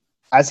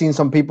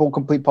some people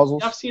complete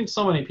puzzles. I've seen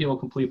so many people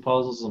complete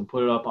puzzles and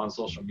put it up on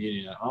social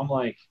media. I'm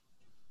like,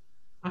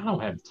 I don't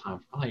have time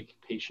for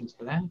patience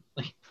for that.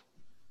 Like,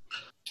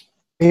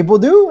 people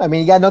do. I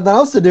mean, you got nothing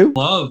else to do.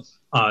 Love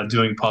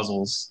doing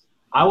puzzles.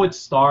 I would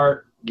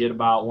get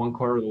about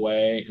 1/4 of the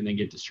way, and then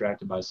get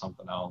distracted by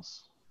something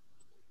else.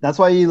 That's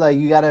why you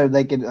gotta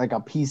like a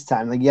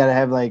peacetime. Like you gotta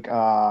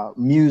have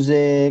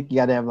music. You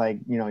gotta have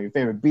your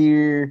favorite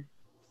beer.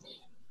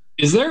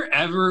 Is there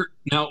ever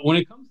now when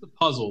it comes to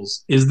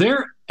puzzles? Is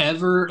there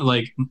ever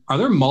are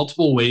there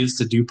multiple ways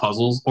to do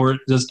puzzles, or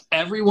does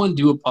everyone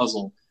do a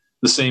puzzle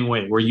the same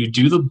way, where you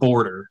do the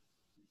border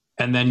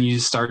and then you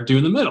start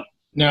doing the middle?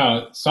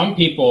 No, some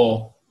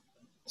people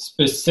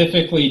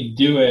specifically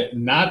do it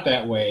not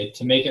that way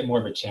to make it more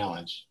of a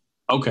challenge.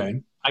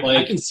 Okay,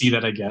 I can see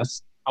that, I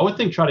guess. I would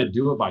think try to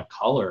do it by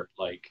color.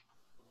 Like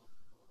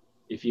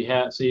if you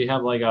have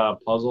like a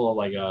puzzle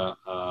like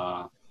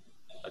a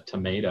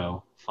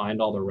tomato,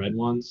 find all the red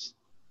ones.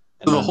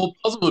 So the whole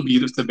puzzle would be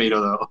the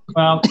tomato, though.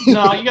 Well,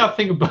 no, you got to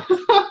think about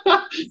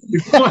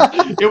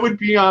it. Would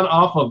be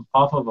off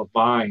of a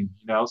vine,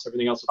 so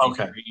everything else would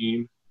be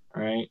green,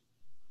 right?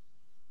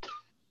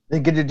 They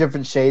get you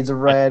different shades of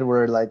red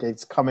where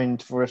it's coming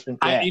to fruition.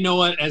 Yeah. You know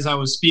what? As I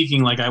was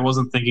speaking, I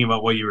wasn't thinking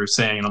about what you were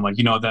saying, and I'm like,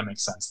 you know what? That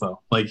makes sense,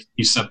 though.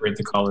 You separate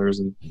the colors,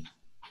 and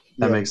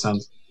that makes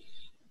sense.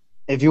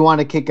 If you want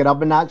to kick it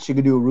up a notch, you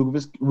could do a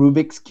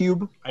Rubik's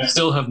Cube. I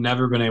still have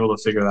never been able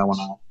to figure that one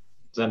out.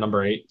 Is that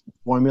number 8?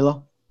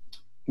 Formula.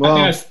 Well,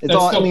 that's still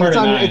part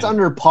of 9. It's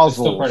under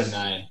puzzles. It's still part of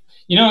 9.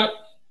 You know what?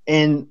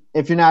 And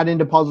if you're not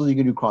into puzzles, you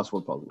can do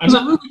crossword puzzles. A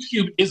Rubik's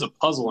Cube is a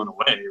puzzle in a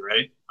way,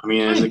 right? I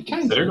mean, is it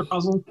considered a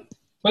puzzle?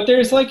 But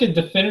there's a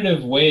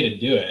definitive way to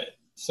do it.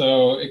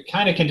 So it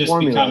kind of can just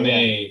become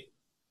a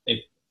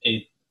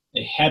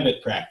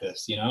habit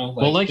practice,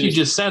 Well, you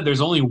just said,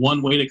 there's only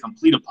one way to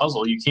complete a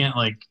puzzle. You can't,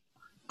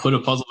 put a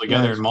puzzle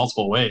together in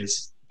multiple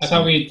ways. I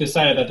thought we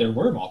decided that there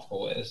were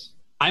multiple ways.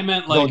 I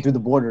meant don't do the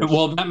borders.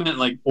 Well, that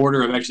meant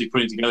order of actually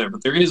putting it together,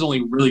 but there is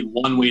only really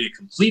one way to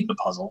complete the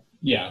puzzle.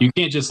 Yeah. You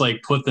can't just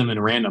put them in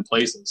random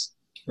places.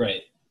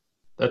 Right.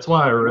 That's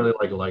why I really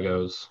like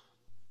Legos.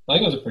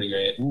 Legos are pretty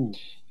great. Ooh.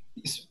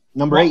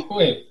 Number 8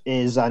 Wait.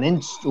 is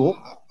an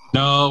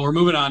No, we're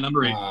moving on.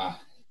 Number 8.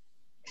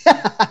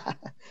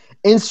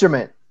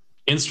 instrument.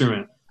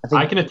 Instrument.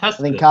 I can attest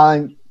I think to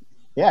Colin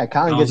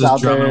gets just out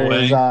drumming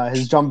there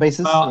his drum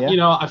bases. Well,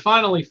 yeah. I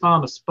finally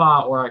found a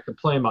spot where I could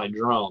play my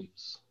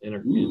drums, and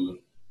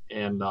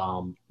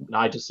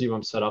I just leave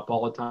them set up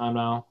all the time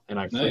now, and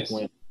I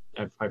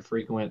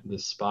frequent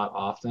this spot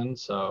often.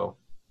 So,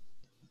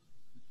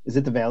 is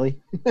it the Valley?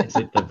 is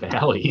it the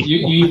Valley?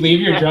 You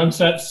leave your drum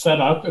set set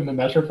up in the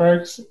Metro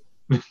Parks?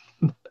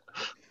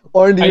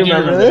 Or do you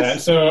remember this?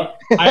 that. So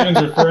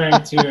Ivan's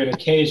referring to an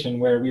occasion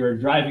where we were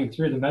driving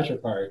through the Metro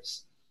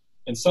Parks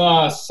and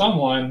saw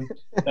someone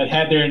that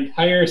had their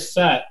entire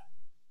set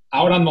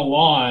out on the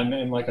lawn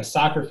in like a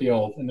soccer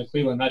field in the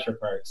Cleveland Metro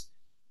Parks,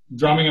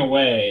 drumming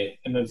away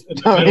in the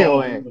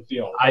middle of the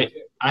field. I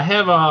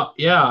had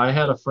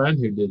a friend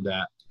who did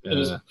that. It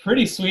was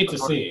pretty sweet to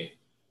see.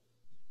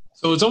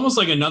 So it's almost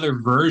like another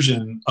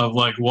version of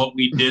like what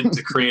we did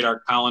to create our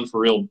Colin for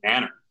Real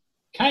banner.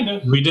 Kind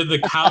of. We did the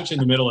couch in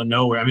the middle of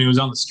nowhere. I mean, it was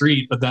on the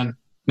street, but then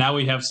now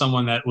we have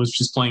someone that was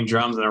just playing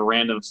drums in a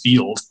random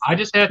field. I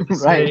just have to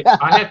say,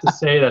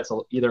 that's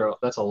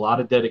a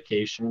lot of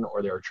dedication,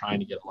 or they were trying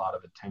to get a lot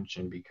of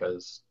attention,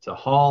 because to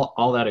haul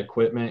all that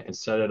equipment and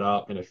set it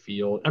up in a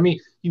field. I mean,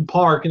 you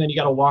park and then you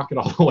got to walk it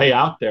all the way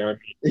out there.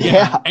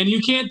 Yeah. And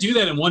you can't do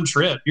that in one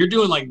trip. You're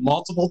doing like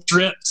multiple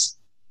trips.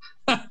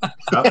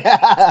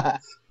 Yeah.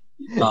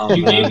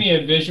 You gave me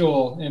a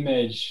visual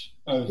image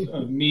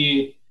of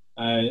me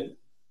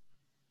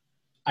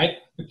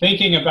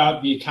thinking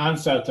about the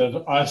concept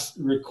of us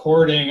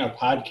recording a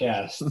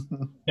podcast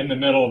in the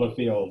middle of a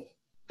field.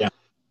 Yeah.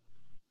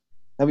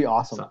 That'd be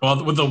awesome.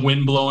 Well, with the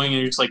wind blowing and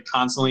you're just like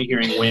constantly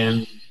hearing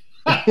wind.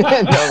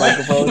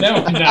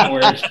 That would not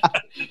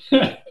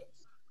work.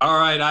 All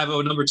right,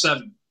 Ivo, number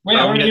 7. Wait,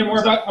 I want to hear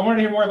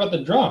more about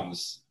the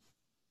drums.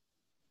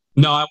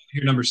 No, I want to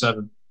hear number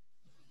 7.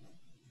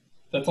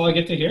 That's all I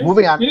get to hear?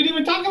 Moving on. We didn't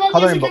even talk about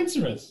Coloring music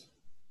instruments.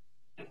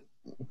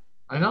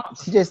 I know.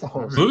 TJ's the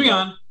host. Moving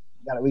on.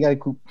 We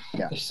got to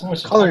yeah. There's so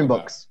much to Coloring talk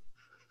books.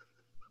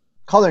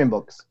 Coloring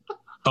books.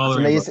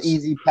 Coloring It's an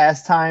easy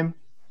pastime.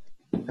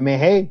 I mean,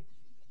 hey,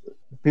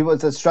 people,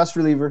 it's a stress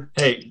reliever.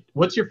 Hey,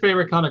 what's your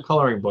favorite kind of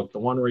coloring book? The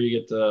one where you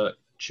get to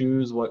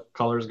choose what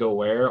colors go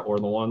where, or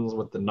the ones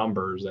with the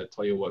numbers that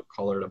tell you what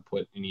color to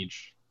put in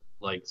each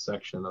like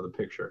section of the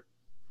picture?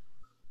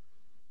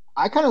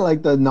 I kind of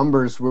like the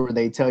numbers where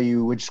they tell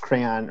you which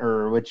crayon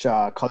or which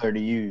color to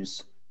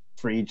use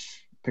for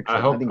each picture. I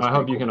hope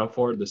cool. you can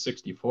afford the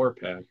 64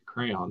 pack of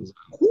crayons.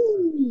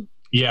 Ooh.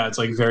 Yeah, it's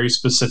like very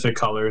specific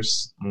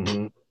colors.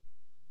 Mm-hmm.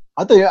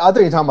 I thought you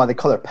were talking about the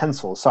color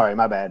pencils. Sorry,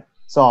 my bad.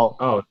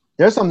 So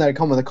there's some that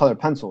come with the color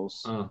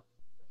pencils.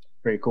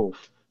 Very cool.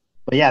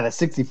 But yeah, the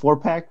 64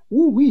 pack,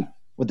 woo-wee,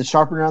 with the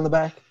sharpener on the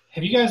back.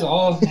 Have you guys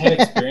all had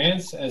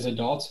experience as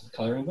adults with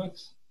coloring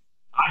books?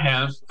 I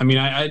have. I mean,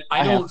 I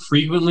don't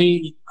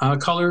frequently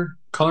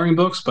coloring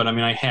books, but I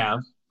mean, I have.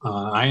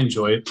 I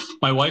enjoy it.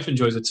 My wife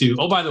enjoys it too.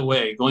 Oh, by the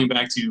way, going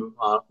back to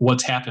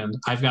what's happened,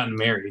 I've gotten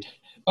married.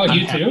 Oh, I'm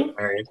you too?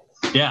 Married.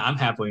 Yeah, I'm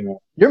happily married.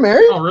 You're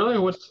married? Oh, really?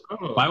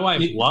 My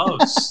wife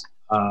loves.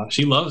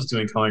 She loves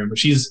doing coloring, but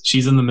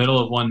she's in the middle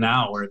of one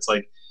now where it's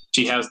like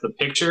she has the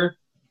picture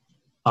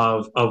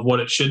of what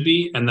it should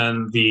be, and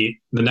then the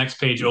next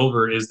page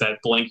over is that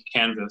blank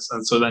canvas,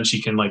 and so then she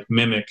can like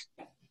mimic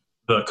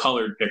the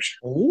colored picture.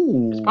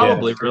 Ooh. It's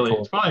probably cool.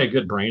 It's probably a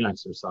good brain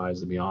exercise,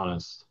 to be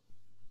honest.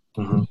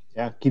 Mm-hmm.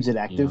 Yeah, keeps it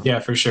active. Yeah,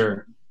 for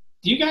sure.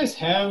 Do you guys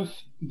have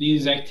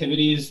these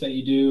activities that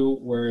you do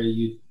where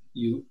you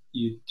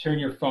turn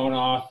your phone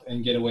off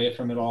and get away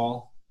from it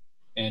all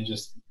and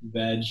just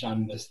veg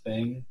on this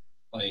thing?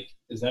 Like,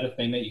 is that a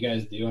thing that you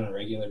guys do on a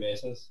regular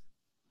basis?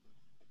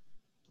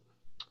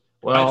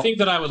 Well, I think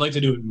that I would like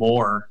to do it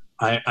more.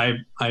 I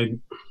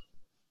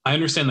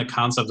understand the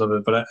concept of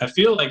it, but I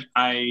feel like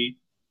I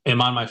am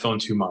on my phone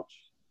too much.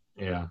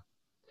 Yeah.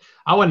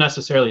 I wouldn't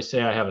necessarily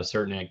say I have a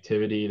certain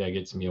activity that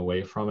gets me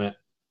away from it.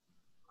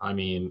 I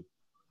mean,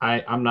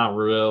 I'm not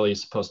really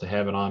supposed to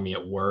have it on me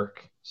at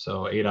work.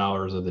 So 8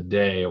 hours of the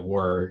day at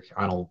work,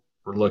 I don't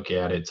look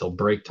at it till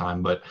break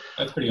time. But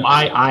that's pretty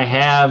awesome. I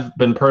have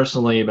been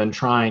personally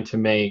trying to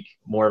make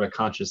more of a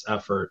conscious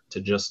effort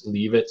to just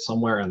leave it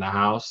somewhere in the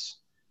house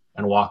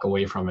and walk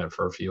away from it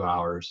for a few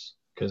hours,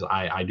 because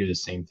I do the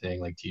same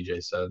thing like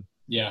TJ said.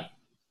 Yeah.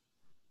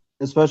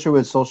 Especially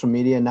with social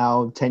media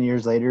now, 10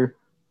 years later,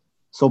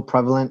 so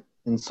prevalent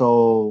and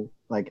so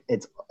like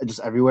it's just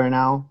everywhere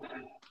now.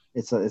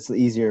 It's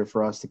easier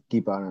for us to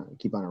keep on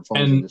our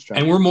phones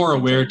and we're more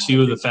aware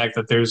too of the fact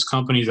that there's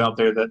companies out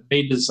there that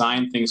they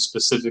design things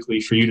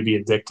specifically for you to be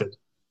addicted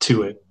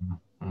to it.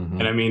 Mm-hmm.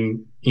 And I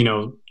mean,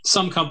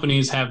 some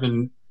companies have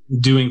been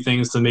doing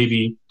things to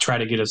maybe try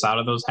to get us out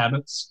of those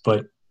habits,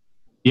 but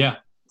yeah,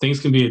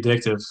 things can be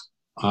addictive.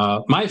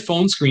 My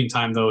phone screen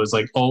time though is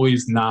like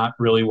always not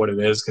really what it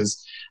is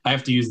because I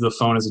have to use the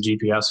phone as a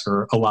GPS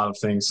for a lot of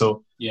things.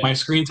 So my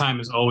screen time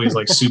is always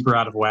like super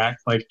out of whack.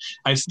 Like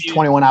I see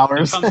 21 it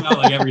hours. comes out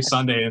like every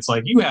Sunday. And it's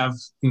like you have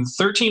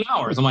 13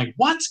 hours. I'm like,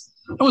 what?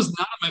 I was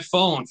not on my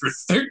phone for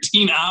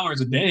 13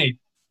 hours a day.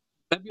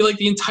 That'd be like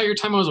the entire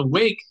time I was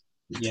awake.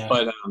 Yeah.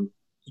 But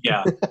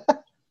yeah.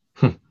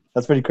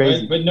 That's pretty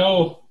crazy. But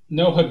no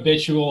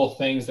habitual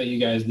things that you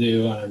guys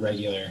do on a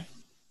regular.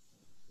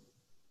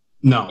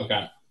 No.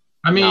 Okay.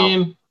 I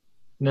mean,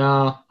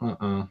 no.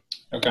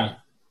 Okay.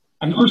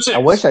 Number 6. I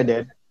wish I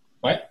did.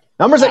 What?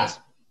 Number 6.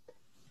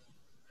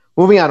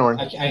 Moving on,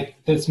 Oren.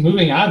 This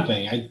moving on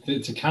thing,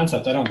 it's a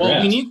concept I don't Well,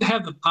 grasp. we need to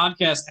have the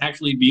podcast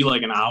actually be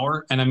like an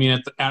hour. And I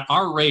mean, at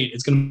our rate,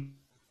 it's going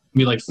to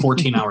be like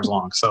 14 hours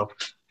long. So.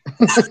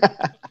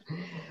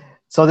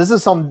 So this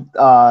is some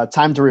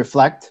time to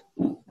reflect.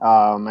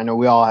 I know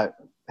we all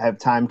have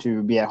time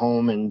to be at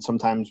home, and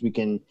sometimes we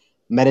can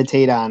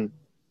meditate on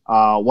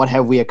what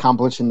have we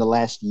accomplished in the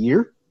last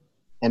year,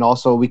 and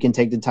also we can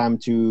take the time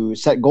to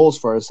set goals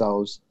for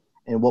ourselves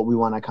and what we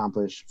want to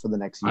accomplish for the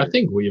next year. I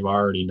think we've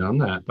already done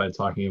that by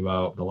talking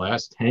about the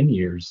last 10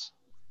 years.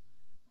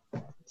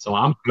 So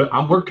I'm good.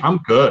 I'm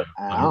good.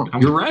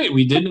 You're right.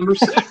 We did number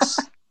 6.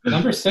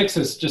 Number 6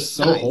 is just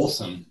so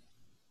wholesome.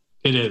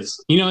 It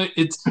is. You know,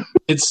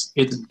 it's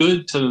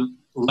good to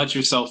let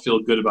yourself feel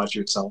good about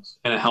yourself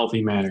in a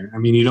healthy manner. I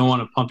mean, you don't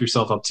want to pump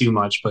yourself up too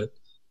much, but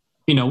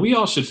you know, we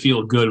all should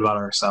feel good about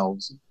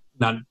ourselves,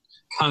 not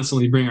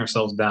constantly bring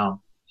ourselves down.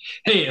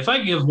 Hey, if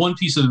I give one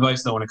piece of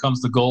advice though, when it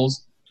comes to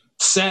goals,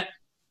 set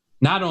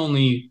not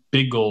only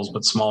big goals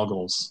but small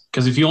goals.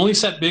 Because if you only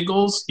set big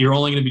goals, you're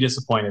only going to be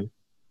disappointed.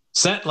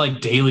 Set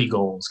like daily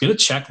goals. Get a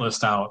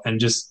checklist out and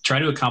just try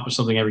to accomplish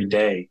something every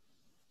day.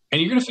 And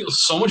you're going to feel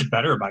so much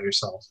better about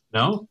yourself,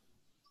 no?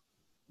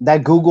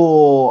 That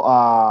Google,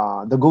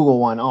 the Google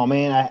one. Oh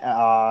man,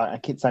 I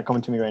can't. It's not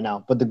coming to me right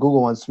now. But the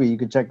Google one's sweet. You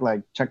could check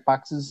like check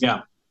boxes.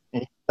 Yeah.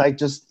 And like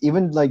just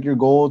even like your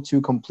goal to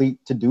complete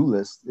to-do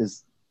list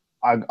is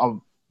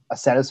a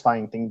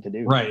satisfying thing to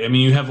do. Right. I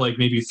mean, you have like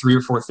maybe 3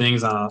 or 4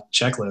 things on a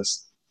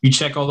checklist. You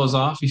check all those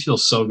off, you feel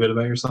so good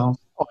about yourself.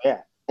 Oh yeah.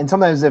 And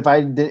sometimes if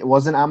it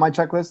wasn't on my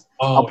checklist,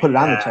 I'll put it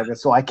on the checklist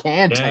so I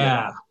can check it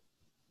out.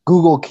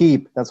 Google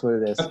Keep. That's what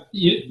it is.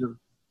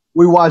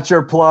 We want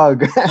your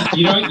plug.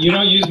 You don't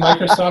use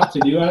Microsoft to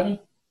do, Evan?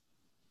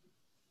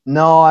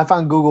 No, I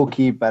found Google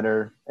Keep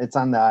better. It's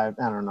on the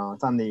I don't know.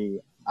 It's on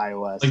the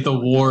iOS. Like the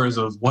wars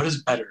of what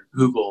is better,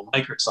 Google,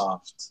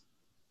 Microsoft.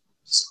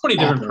 So many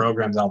different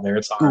programs out there.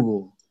 It's hard.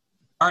 Google.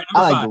 All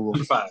right,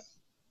 number 5.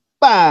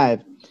 5.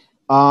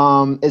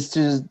 It's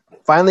to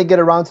finally get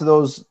around to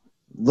those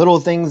little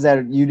things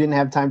that you didn't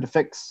have time to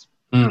fix.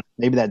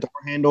 Maybe that door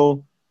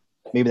handle,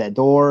 maybe that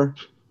door.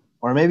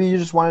 Or maybe you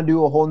just want to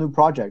do a whole new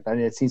project.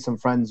 I see some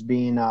friends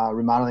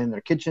remodeling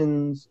their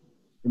kitchens,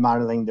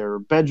 remodeling their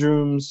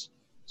bedrooms.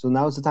 So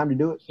now is the time to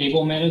do it.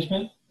 Cable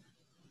management?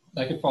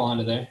 That could fall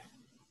under there.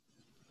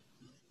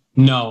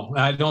 No,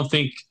 I don't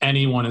think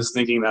anyone is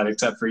thinking that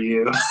except for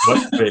you.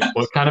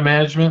 What kind of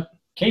management?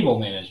 Cable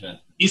management.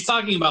 He's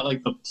talking about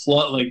like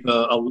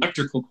the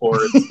electrical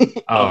cord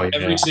of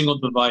every single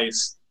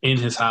device in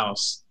his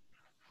house.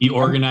 He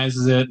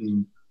organizes it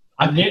and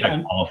I think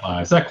that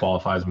qualifies. That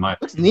qualifies my.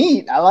 It's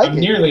neat. I like it. I'm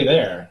nearly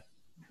there.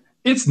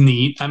 It's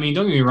neat. I mean,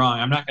 don't get me wrong.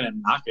 I'm not going to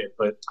knock it,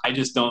 but I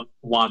just don't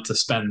want to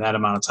spend that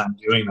amount of time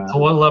doing that. To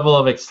what level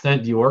of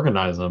extent do you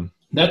organize them?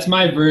 That's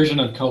my version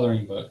of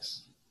coloring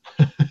books.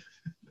 So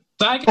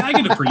I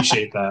can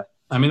appreciate that.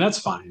 I mean, that's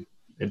fine.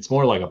 It's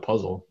more like a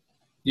puzzle.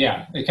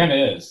 Yeah, it kind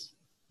of is.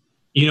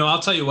 You know,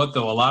 I'll tell you what,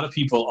 though. A lot of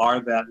people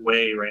are that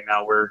way right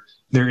now where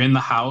they're in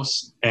the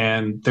house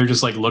and they're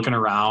just like looking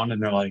around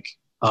and they're like,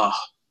 oh,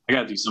 I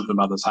got to do something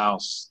about this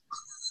house.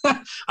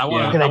 I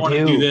want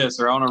to do this,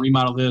 or I want to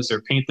remodel this,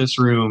 or paint this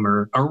room,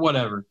 or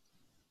whatever.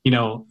 You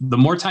know, the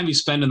more time you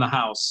spend in the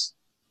house,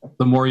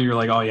 the more you're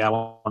like, oh yeah, I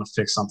want to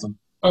fix something.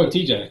 Oh,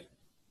 TJ,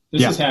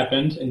 this has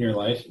happened in your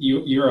life.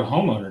 You're a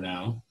homeowner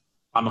now.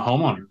 I'm a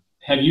homeowner.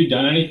 Have you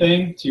done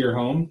anything to your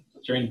home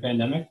during the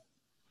pandemic?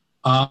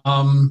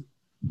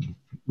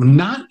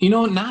 Not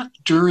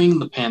during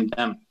the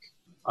pandemic.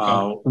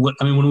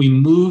 When we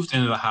moved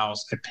into the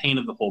house, I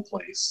painted the whole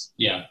place.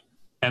 Yeah.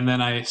 And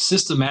then I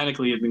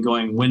systematically have been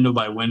going window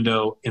by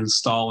window,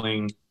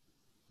 installing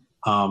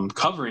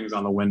coverings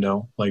on the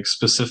window, like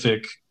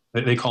specific,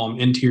 they call them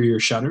interior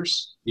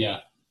shutters.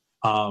 Yeah.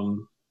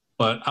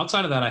 But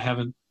outside of that, I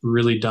haven't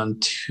really done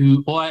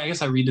too, well, I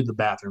guess I redid the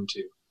bathroom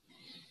too.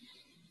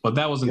 But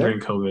that wasn't during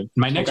COVID.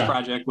 My next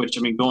project, which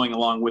I mean, going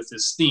along with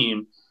this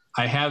theme,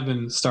 I have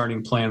been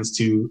starting plans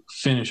to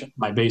finish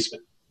my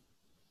basement,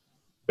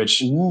 which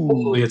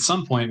hopefully at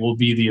some point will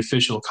be the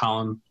official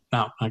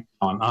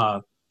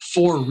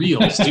For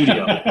Real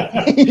studio.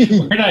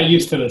 We're not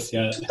used to this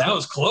yet. That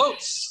was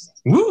close.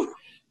 Woo!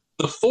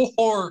 The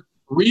For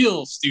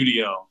Real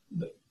studio.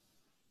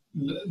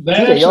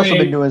 You also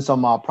been doing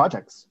some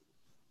projects.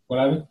 What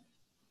happened?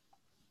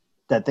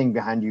 that thing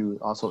behind you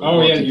also.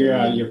 Oh yeah,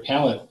 rotating. your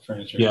pallet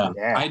furniture. Yeah,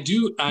 Yeah. I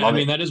do. I Love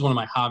mean, it. that is one of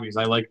my hobbies.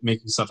 I like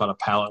making stuff out of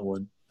pallet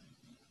wood.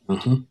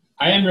 Hmm.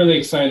 I am really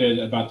excited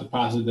about the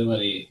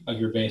possibility of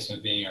your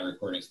basement being a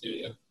recording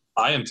studio.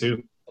 I am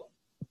too.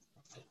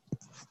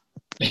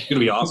 It's gonna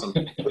be awesome.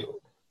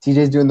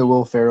 TJ's doing the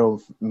Will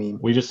Ferrell meme.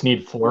 We just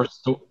need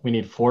we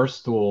need 4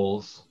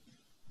 stools.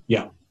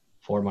 Yeah.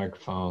 4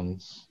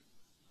 microphones.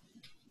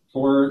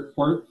 4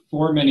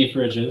 mini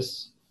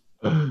fridges.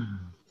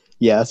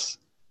 Yes.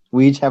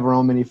 We each have our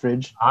own mini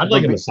fridge. I'd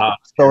like a massage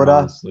chair, Soda.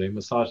 honestly.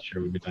 Massage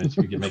chair would be nice if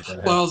we could make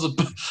that happen. Well,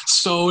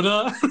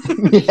 soda.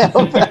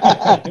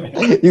 Yeah.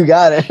 You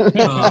got it.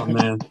 Oh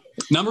man.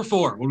 Number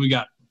 4. What do we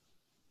got?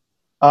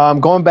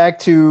 Going back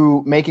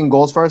to making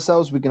goals for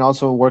ourselves, we can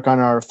also work on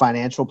our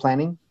financial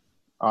planning,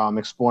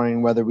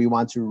 exploring whether we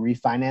want to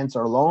refinance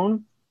our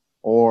loan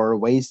or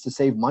ways to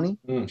save money.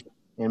 Mm.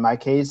 In my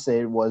case,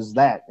 it was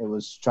that. It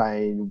was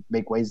trying to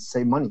make ways to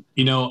save money,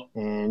 You know,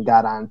 and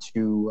got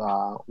onto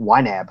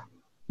YNAB.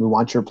 We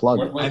want your plug.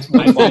 I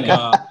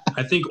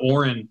think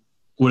Oren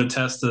would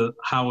attest to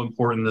how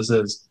important this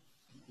is.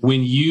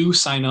 When you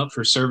sign up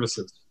for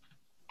services,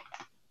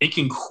 it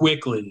can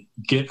quickly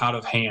get out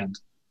of hand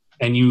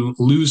and you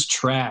lose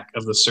track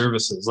of the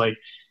services. Like,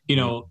 you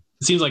know,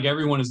 it seems like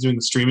everyone is doing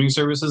the streaming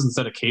services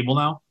instead of cable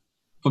now.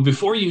 But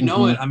before you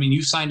know it, I mean,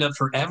 you signed up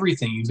for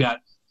everything. You've got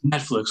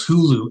Netflix,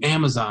 Hulu,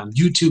 Amazon,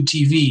 YouTube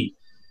TV.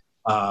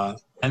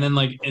 And then,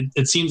 like,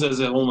 it seems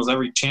as if almost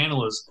every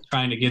channel is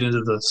trying to get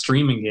into the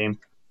streaming game.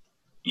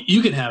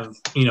 You can have,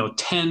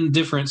 10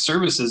 different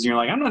services. And you're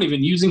like, I'm not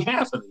even using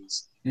half of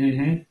these.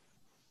 Mm-hmm.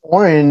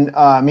 Oren,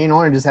 me and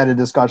Oren just had a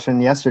discussion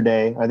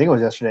yesterday. I think it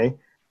was yesterday,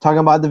 talking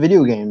about the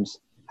video games.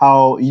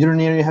 How you don't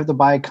even have to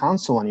buy a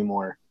console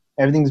anymore.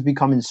 Everything's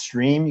becoming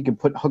stream. You can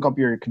hook up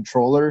your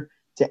controller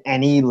to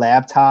any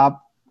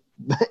laptop,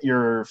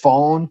 your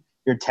phone,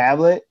 your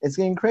tablet. It's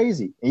getting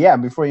crazy. And yeah,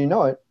 before you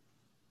know it,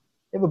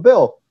 you have a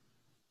bill.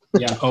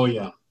 Yeah. Oh,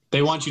 yeah.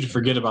 They want you to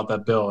forget about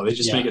that bill. They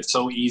just make it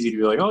so easy to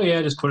be like, oh,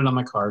 yeah, just put it on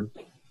my card.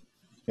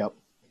 Yep.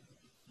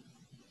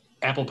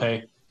 Apple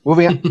Pay.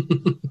 Moving on.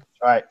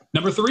 All right.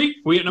 Number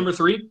 3? We at number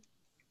 3?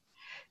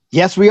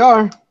 Yes, we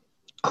are.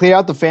 Clear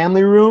out the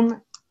family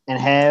room and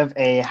have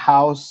a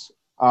house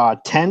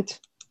tent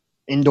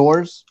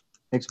indoors.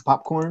 Make some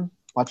popcorn.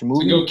 Watch a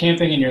movie. So go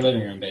camping in your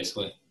living room,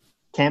 basically.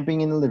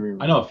 Camping in the living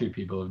room. I know a few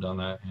people who've done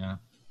that, yeah.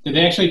 Did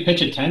they actually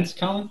pitch a tent,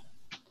 Colin?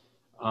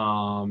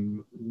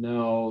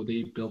 No,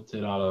 they built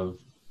it out of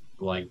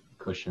like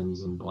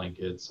cushions and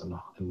blankets and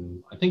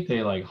I think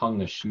they like hung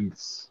the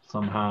sheets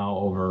somehow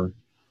over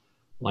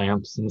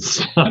lamps and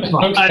stuff.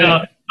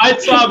 Okay. I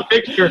saw a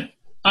picture.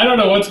 I don't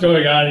know what's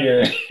going on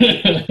here.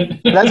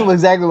 That's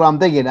exactly what I'm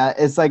thinking.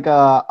 It's like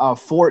a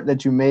fort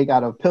that you make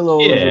out of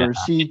pillows or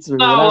sheets or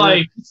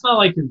whatever. It's not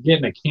like you're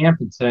getting a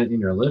camping tent in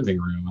your living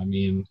room. I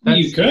mean,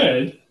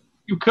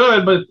 You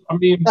could, but I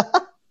mean,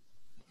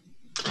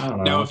 I don't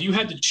know. Now, if you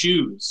had to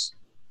choose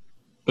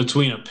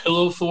between a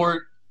pillow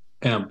fort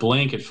and a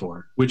blanket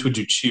fort, which would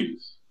you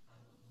choose?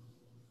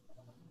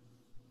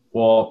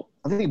 Well,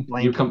 I think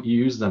blanket.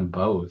 you use them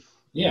both.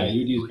 Yeah,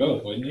 you'd use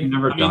both, wouldn't you? You've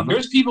never I done mean, that?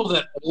 there's people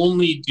that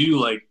only do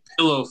like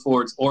pillow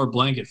forts or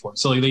blanket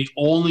forts. So like they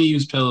only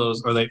use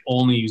pillows or they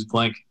only use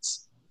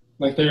blankets.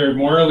 Like they're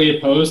morally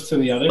opposed to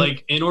the other?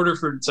 Like in order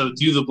to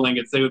do the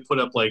blankets, they would put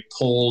up like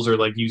poles or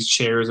like use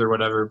chairs or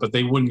whatever, but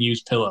they wouldn't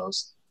use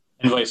pillows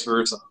and vice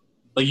versa.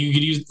 Like you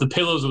could use the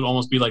pillows would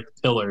almost be like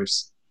the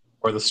pillars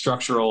or the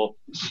structural.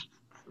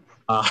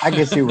 I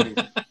can see what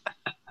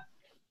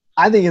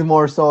I think it's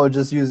more so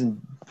just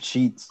using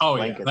sheets. Oh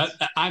blankets.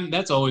 yeah,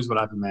 that's always what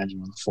I've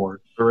imagined with a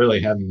fort. We're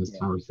really having this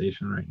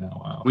conversation right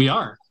now. Wow. We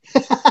are.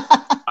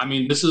 I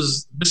mean, this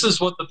is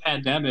what the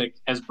pandemic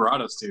has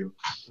brought us to.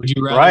 Would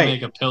you rather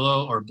make a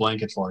pillow or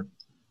blanket fort?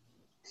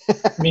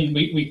 I mean,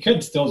 we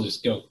could still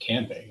just go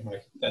camping.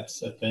 Like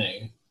that's a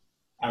thing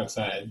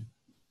outside.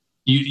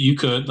 You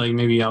could like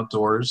maybe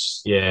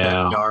outdoors. Yeah.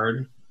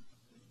 Backyard.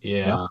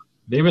 Yeah.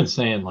 They've been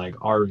saying like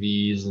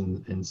RVs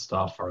and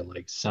stuff are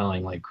like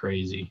selling like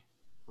crazy.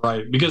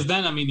 Right, because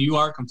then I mean you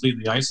are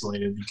completely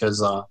isolated because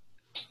the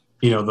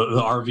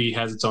RV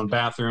has its own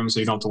bathroom, so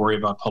you don't have to worry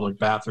about public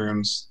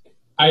bathrooms.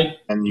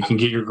 And you can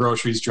get your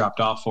groceries dropped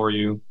off for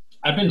you.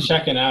 I've been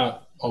checking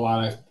out a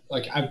lot of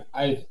like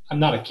I'm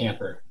not a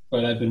camper,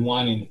 but I've been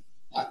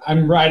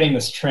I'm riding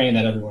this train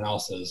that everyone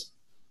else is,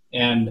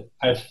 and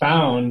I've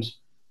found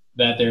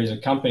that there's a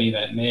company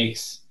that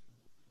makes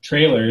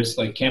trailers,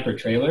 like camper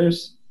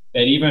trailers,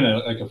 that even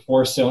a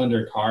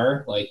 4-cylinder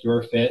car like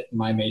your Fit,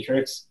 My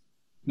Matrix,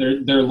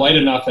 they're light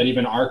enough that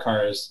even our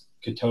cars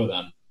could tow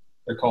them.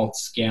 They're called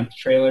Scamp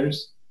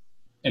trailers,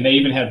 and they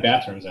even have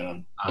bathrooms in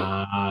them.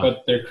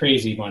 But they're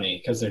crazy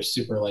money because they're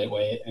super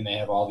lightweight and they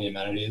have all the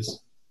amenities.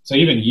 So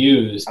even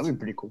used, that'd be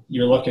pretty cool.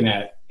 You're looking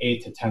at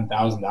 $8,000 to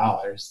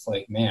 $10,000.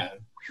 Like, man.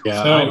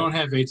 Yeah, so, I don't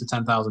have $8,000 to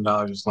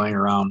 $10,000 just laying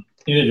around.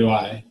 Neither do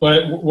I.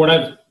 But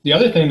the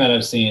other thing that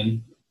I've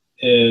seen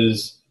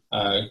is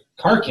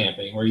car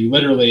camping, where you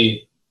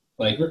literally,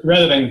 like,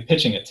 rather than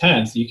pitching a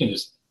tent, you can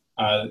just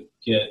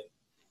get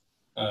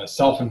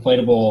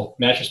self-inflatable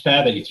mattress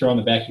pad that you throw on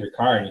the back of your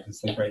car and you can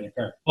sleep right in your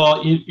car.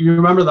 Well, you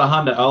remember the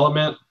Honda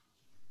Element?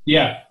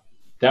 Yeah.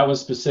 That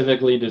was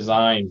specifically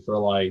designed for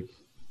like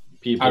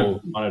people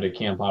who wanted to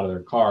camp out of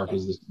their car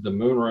because the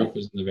moonroof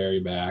was in the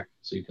very back,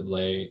 so you could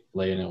lay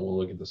in it and we'll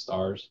look at the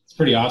stars. It's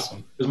pretty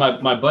awesome. Because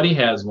my buddy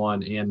has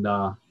one, and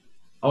I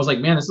was like,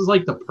 man, this is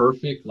like the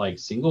perfect like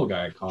single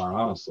guy car,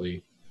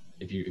 honestly.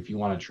 If you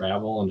want to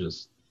travel and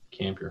just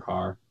camp your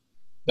car.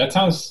 That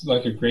sounds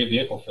like a great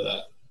vehicle for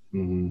that.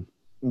 Mm-hmm.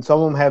 And some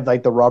of them have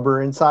like the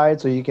rubber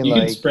inside, so you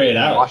can spray it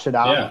out, wash it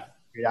out, yeah.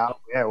 spray it out,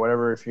 yeah,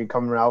 whatever. If you're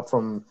coming out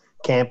from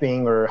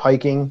camping or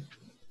hiking,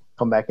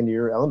 come back into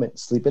your element,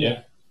 sleep in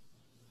it.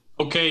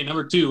 Okay,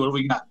 number 2, what do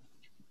we got?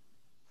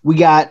 We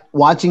got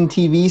watching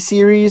TV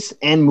series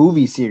and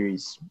movie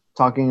series.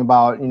 Talking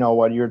about,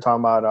 what you were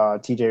talking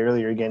about, TJ,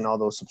 earlier, getting all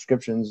those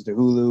subscriptions to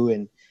Hulu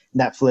and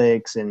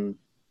Netflix and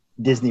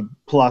Disney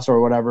Plus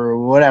or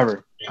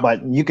whatever. Yeah.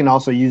 But you can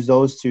also use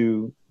those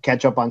to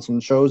catch up on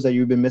some shows that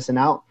you've been missing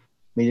out.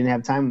 You didn't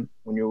have time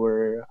when you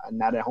were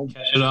not at home.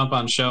 Catch it up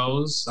on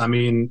shows. I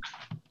mean,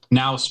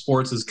 now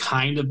sports is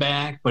kind of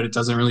back, but it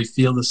doesn't really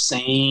feel the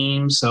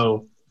same.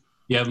 So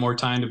you have more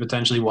time to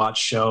potentially watch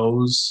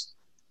shows,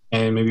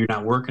 and maybe you're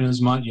not working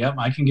as much. Yep,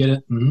 I can get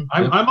it. Mm-hmm.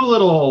 I'm a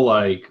little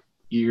like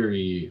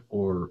eerie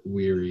or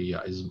weary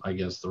is I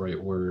guess the right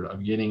word.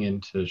 I'm getting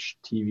into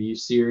TV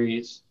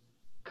series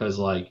because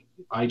like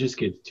I just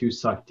get too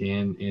sucked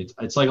in.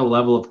 It's like a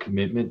level of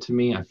commitment to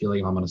me. I feel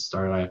like if I'm gonna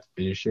start, I have to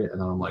finish it, and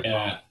then I'm like,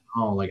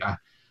 like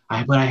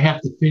but I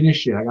have to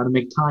finish it. I got to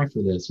make time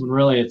for this. When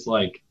really it's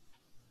like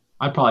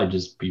I'd probably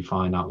just be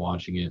fine not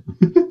watching it.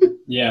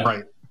 Yeah,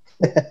 right.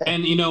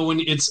 And when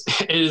it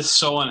is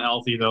so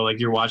unhealthy though. Like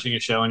you're watching a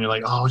show and you're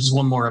like, oh, just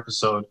one more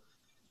episode,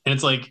 and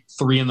it's like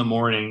 3 a.m.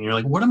 and you're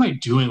like, what am I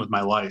doing with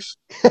my life?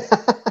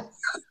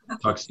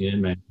 Sucks you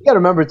in, man. You got to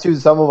remember too.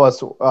 Some of us,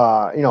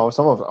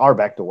 some of us are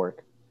back to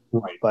work,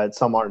 right? But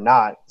some are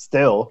not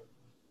still.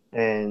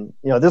 And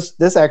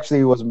this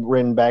actually was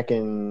written back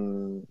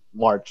in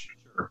March,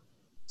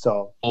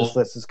 so this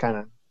list is kind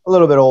of a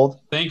little bit old.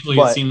 Thankfully,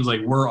 it seems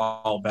like we're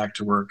all back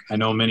to work. I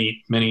know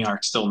many are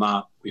still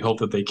not. We hope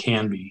that they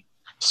can be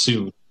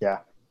soon. Yeah,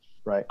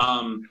 right.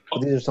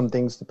 These are some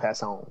things to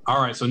pass on.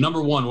 All right, so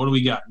number 1, what do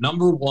we got?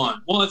 Number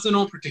 1. Well, it's in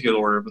no particular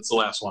order, but it's the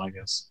last one, I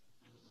guess.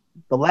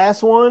 The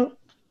last one,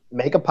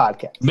 make a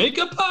podcast. Make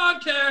a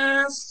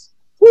podcast.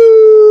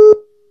 Woo!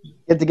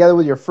 Get together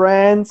with your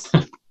friends.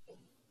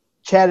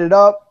 Chat it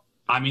up.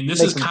 I mean,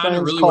 this is kind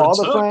of really call what it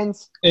all took. The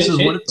friends. This is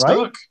what it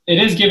took.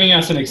 It is giving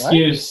us an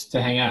excuse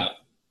to hang out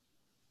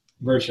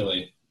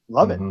virtually.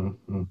 Love it.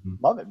 Mm-hmm.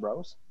 Love it,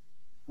 bros.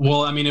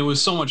 Well, I mean, it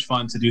was so much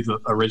fun to do the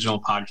original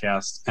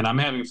podcast, and I'm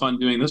having fun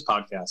doing this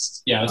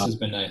podcast. Yeah, this has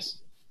been nice.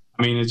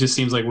 I mean, it just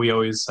seems like we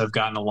always have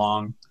gotten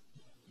along,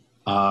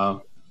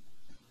 no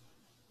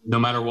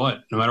matter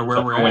what, no matter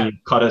where we're at. When you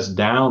cut us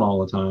down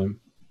all the time.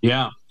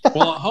 Yeah.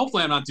 Well,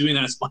 hopefully I'm not doing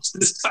that as much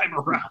this time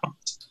around.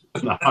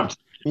 No,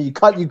 you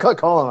cut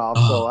Colin off,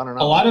 so I don't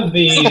know. A lot of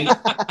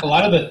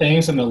the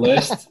things on the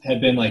list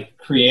have been like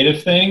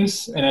creative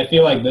things, and I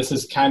feel like this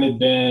has kind of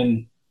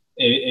been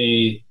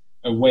a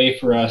way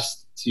for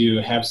us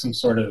to have some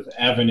sort of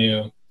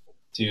avenue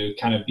to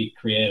kind of be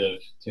creative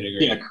to a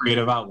degree. Yeah,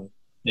 creative outlet.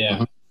 Yeah.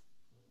 Mm-hmm.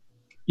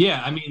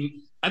 Yeah, I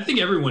mean, I think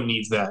everyone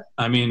needs that.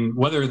 I mean,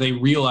 whether they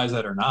realize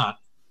that or not,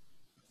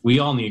 we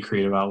all need a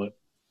creative outlet.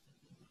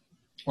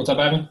 What's up,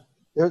 Ivan?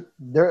 I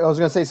was going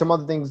to say some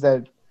other things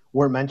that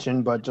weren't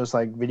mentioned, but just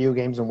like video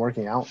games and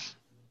working out.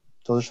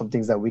 Those are some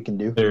things that we can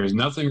do. There's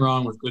nothing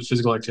wrong with good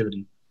physical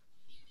activity.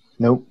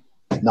 Nope,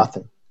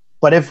 nothing.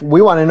 But if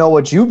we want to know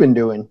what you've been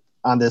doing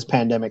on this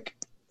pandemic,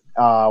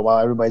 while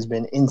everybody's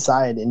been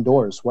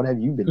indoors, what have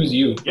you been doing? Who's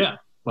you? Yeah,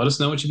 let us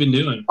know what you've been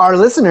doing. Our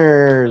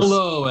listeners.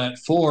 Hello at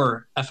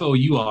FOUR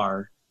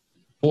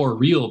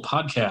Real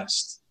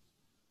Podcast.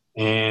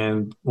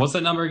 And what's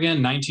that number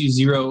again?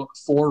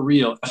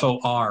 920-4REAL,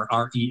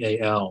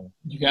 FORREAL.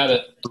 You got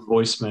it.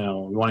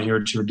 Voicemail. We want to hear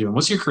what you're doing.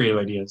 What's your creative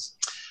ideas?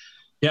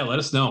 Yeah, let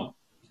us know.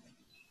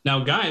 Now,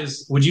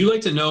 guys, would you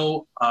like to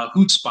know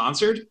who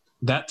sponsored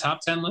that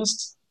top 10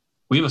 list?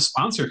 We have a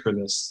sponsor for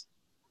this.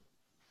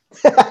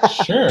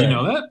 Sure. Do you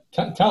know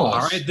that? Tell us.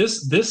 All right,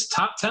 this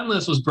top 10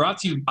 list was brought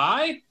to you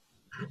by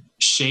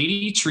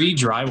Shady Tree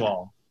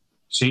Drywall.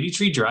 Shady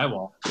Tree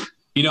Drywall.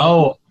 Yeah,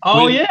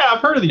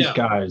 I've heard of these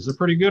guys. They're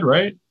pretty good,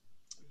 right?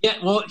 Yeah,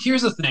 well,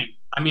 here's the thing.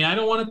 I mean, I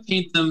don't want to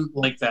paint them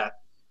like that.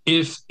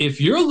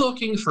 If you're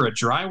looking for a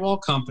drywall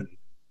company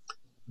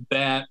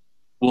that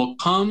will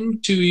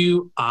come to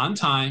you on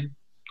time,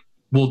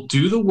 will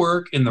do the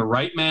work in the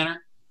right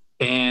manner,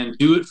 and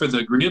do it for the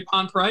agreed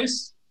upon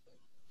price,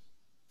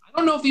 I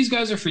don't know if these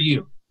guys are for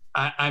you.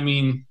 I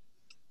mean,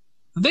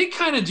 they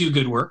kind of do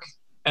good work.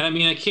 And I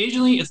mean,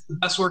 occasionally it's the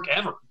best work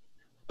ever.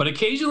 But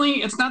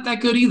occasionally it's not that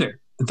good either.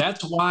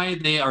 That's why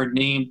they are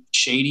named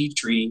Shady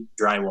Tree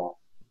Drywall.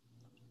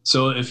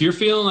 So if you're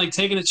feeling like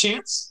taking a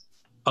chance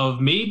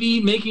of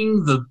maybe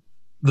making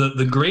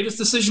the greatest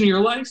decision of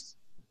your life,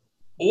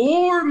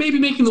 or maybe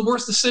making the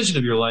worst decision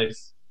of your life,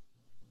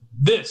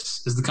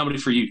 this is the company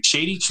for you.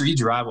 Shady Tree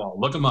Drywall.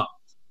 Look them up.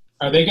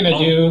 Are they going to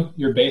do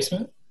your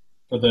basement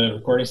for the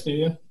recording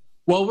studio?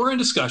 Well, we're in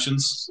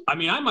discussions. I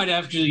mean, I might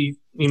actually,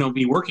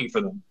 be working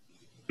for them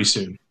pretty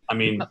soon. I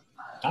mean,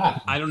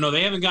 I don't know.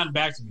 They haven't gotten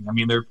back to me. I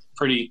mean, they're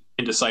pretty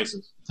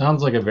indecisive.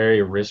 Sounds like a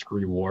very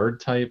risk-reward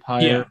type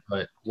hire, Yeah.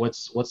 but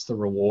what's the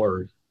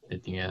reward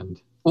at the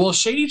end? Well,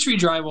 Shady Tree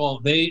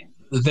Drywall,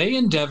 they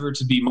endeavor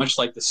to be much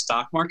like the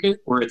stock market,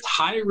 where it's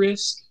high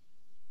risk,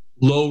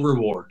 low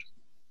reward.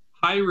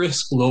 High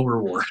risk, low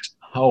reward.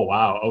 Oh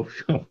wow!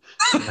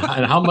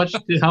 And how much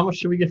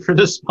should we get for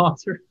this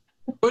sponsor?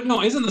 But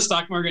no, isn't the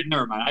stock market?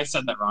 Never mind. I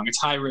said that wrong. It's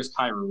high risk,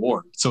 high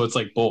reward. So it's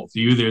like both.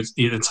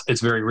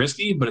 It's very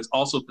risky, but it's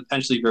also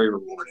potentially very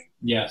rewarding.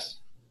 Yes.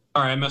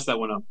 All right, I messed that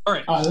one up. All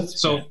right.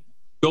 So good.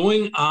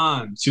 Going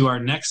on to our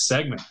next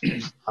segment,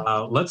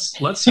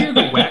 let's hear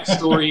the whack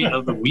story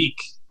of the week.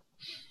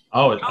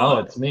 Oh,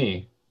 it's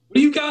me. What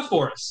do you got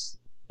for us?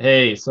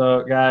 Hey,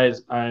 so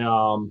guys, I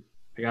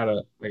got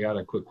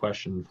a quick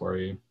question for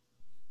you.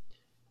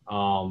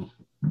 Are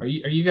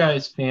you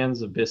guys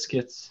fans of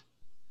biscuits?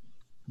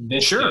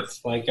 Biscuits? Sure.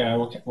 Like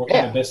what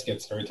kind of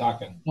biscuits are we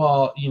talking?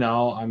 Well,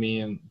 I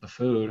mean the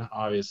food,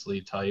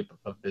 obviously, type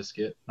of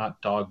biscuit,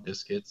 not dog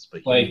biscuits,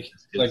 but like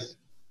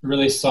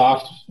really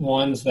soft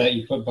ones that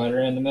you put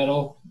butter in the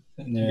middle.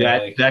 And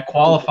that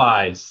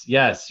qualifies.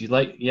 Yes,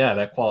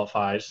 that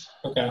qualifies.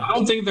 Okay. I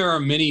don't think there are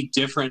many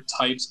different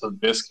types of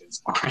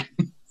biscuits. All right.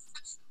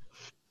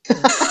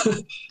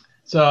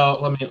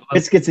 So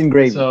biscuits and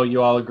gravy. So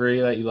you all agree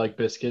that you like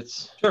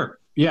biscuits? Sure.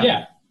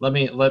 Yeah. Let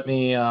me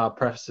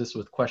preface this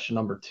with question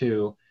number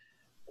 2.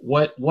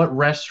 What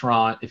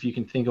restaurant, if you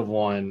can think of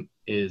one,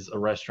 is a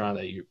restaurant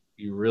that you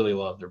really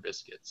love their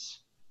biscuits?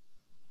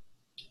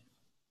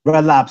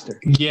 Red Lobster.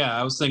 Yeah,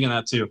 I was thinking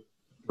that too.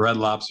 Red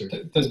Lobster.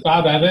 Does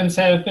Bob Evans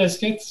have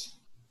biscuits?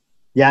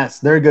 Yes,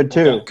 they're good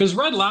too. Because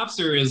Red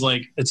Lobster is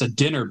it's a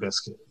dinner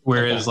biscuit,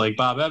 whereas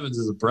Bob Evans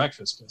is a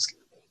breakfast biscuit.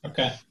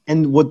 Okay.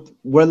 And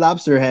Red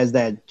Lobster has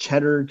that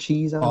cheddar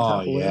cheese on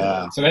top of it. Oh,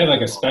 yeah. So they have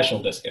like a special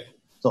biscuit.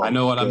 I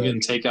know what I'm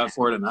getting takeout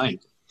for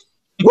tonight.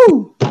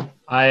 Woo!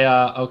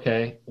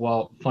 Okay.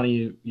 Well,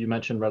 funny you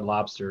mentioned Red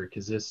Lobster,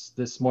 because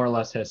this more or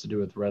less has to do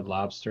with Red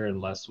Lobster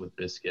and less with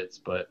biscuits.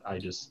 But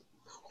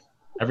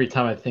every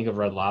time I think of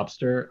Red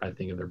Lobster, I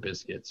think of their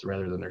biscuits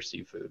rather than their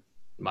seafood,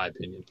 in my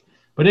opinion.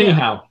 But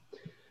anyhow,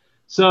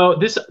 so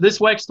this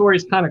whack story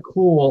is kind of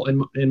cool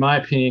in my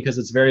opinion because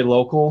it's very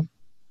local,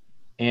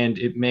 and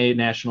it made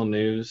national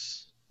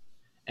news.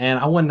 And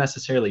I wouldn't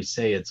necessarily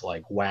say it's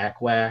like whack,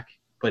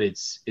 but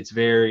it's a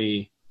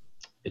very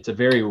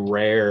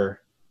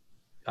rare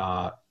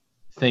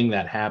thing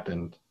that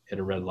happened at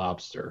a Red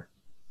Lobster.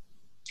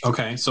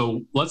 Okay,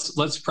 so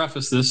let's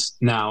preface this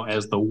now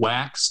as the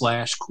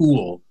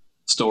whack/cool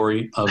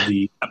story of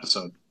the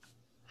episode.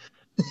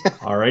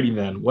 Alrighty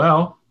then.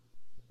 Well,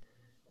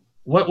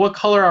 what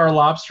color are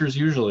lobsters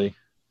usually?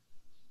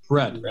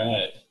 Red.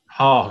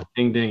 Oh,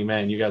 ding ding,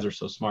 man! You guys are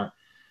so smart.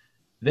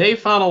 They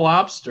found a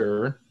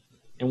lobster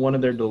in one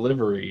of their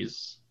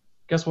deliveries.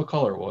 Guess what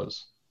color it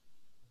was?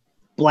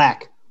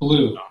 Black.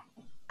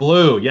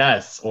 Blue,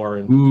 yes.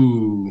 Orange.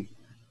 Ooh.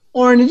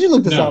 Oren, did you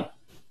look this up?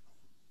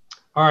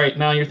 All right,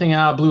 now you're thinking,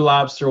 Blue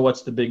Lobster,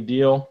 what's the big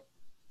deal?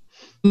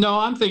 No,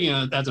 I'm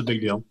thinking that's a big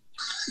deal.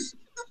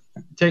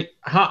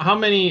 How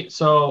many,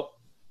 so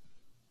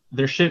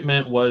their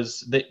shipment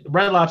was,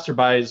 Red Lobster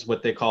buys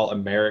what they call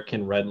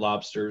American red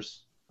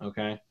lobsters,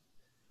 okay?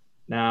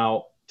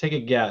 Now, take a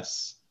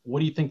guess. What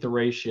do you think the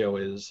ratio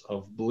is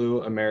of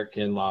blue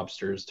American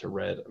lobsters to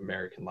red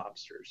American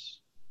lobsters?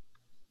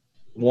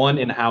 One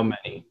in how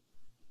many?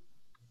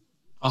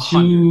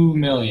 2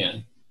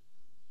 million.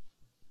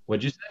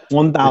 What'd you say?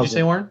 1,000. What'd you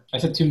say, Warren? I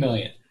said 2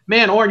 million.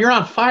 Man, Warren, you're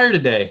on fire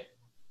today.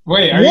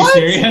 Wait, are you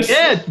serious?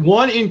 Yeah,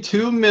 1 in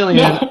 2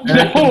 million.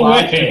 No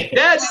way.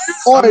 Yeah,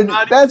 Oren,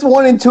 that's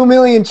 1 in 2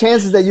 million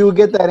chances that you would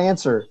get that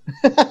answer.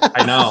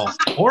 I know.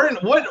 Warren,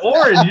 what?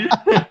 Warren?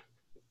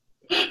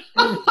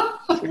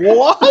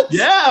 What?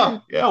 Yeah,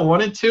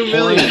 1 in 2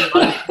 million.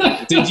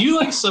 Did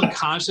you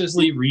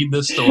subconsciously read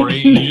this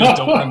story and you just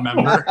don't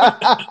remember?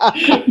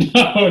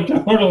 No,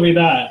 totally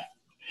not.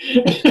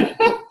 He's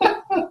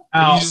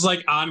just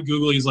on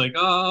Google. He's like,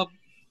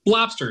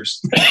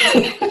 lobsters.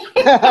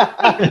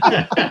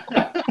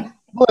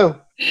 Blue.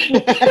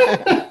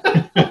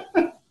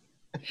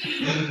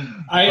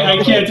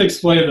 I can't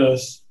explain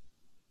this.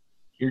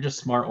 You're just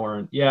smart,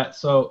 Warren. Yeah,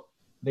 so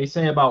they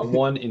say about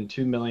 1 in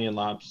 2 million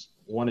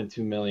 1 in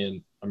 2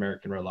 million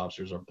American red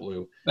lobsters are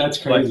blue. That's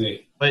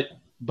crazy.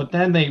 But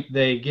then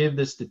they give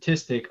the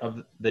statistic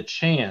of the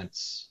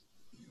chance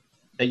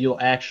that you'll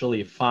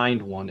actually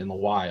find one in the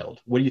wild.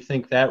 What do you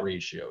think that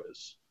ratio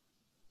is?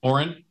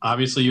 Oren,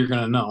 obviously you're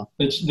going to know.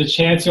 The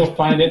chance you'll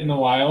find it in the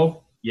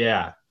wild?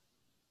 Yeah.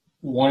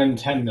 1 in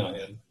 10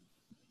 million.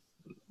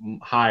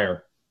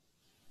 Higher.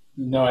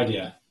 No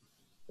idea.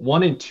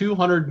 1 in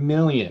 200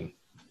 million.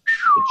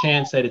 The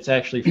chance that it's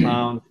actually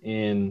found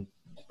in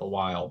the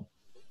wild.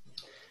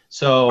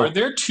 So are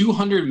there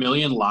 200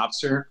 million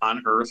lobster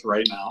on Earth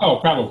right now? Oh,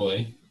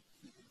 probably.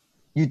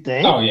 You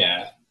think? Oh,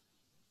 yeah.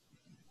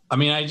 I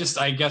mean,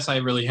 I guess I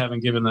really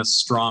haven't given this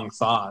strong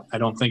thought. I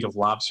don't think of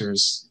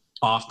lobsters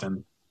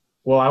often.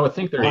 Well, I would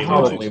think there's Wow.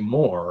 probably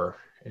more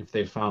if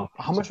they found.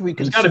 How much we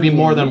There's consume got to be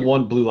more a than year?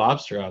 one blue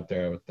lobster out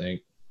there, I would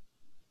think.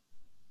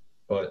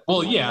 But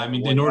Well, yeah, I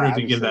mean, in Well, order yeah,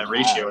 to give that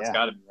obviously, ratio, it's yeah.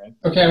 got to be, right?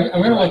 Okay,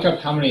 I'm going to look up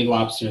how many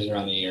lobsters are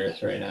on the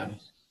earth right now.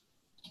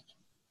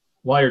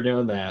 while you're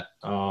doing that,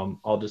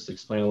 I'll just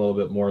explain a little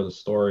bit more of the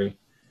story.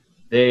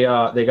 They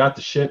got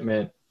the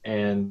shipment,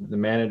 and the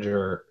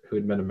manager, who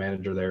had been a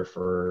manager there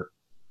for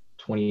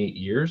 28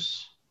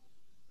 years,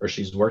 or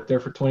she's worked there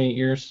for 28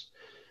 years,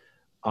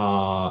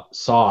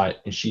 saw it,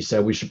 and she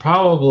said, we should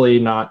probably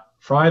not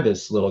fry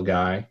this little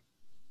guy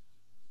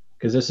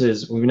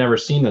because we've never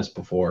seen this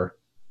before.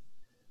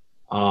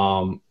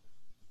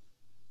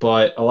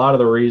 But a lot of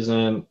the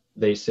reason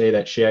they say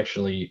that she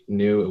actually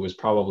knew it was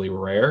probably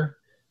rare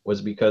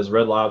was because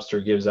Red Lobster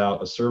gives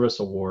out a service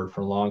award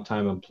for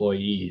longtime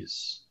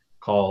employees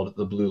called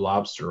the Blue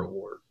Lobster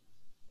Award.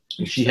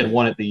 And she had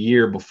won it the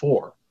year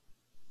before.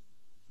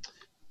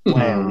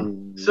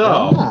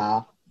 So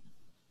yeah.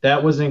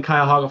 that was in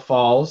Cuyahoga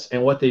Falls,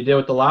 and what they did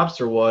with the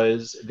lobster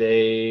was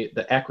the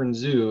Akron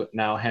Zoo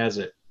now has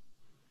it.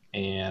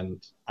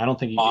 And I don't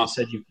think you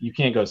Awesome. said you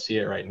can't go see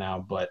it right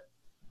now, but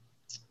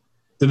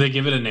Did they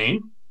give it a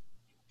name?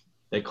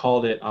 they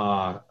called it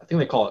I think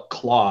they call it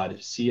Claude,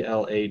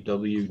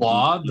 CLAWD.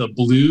 Claude, the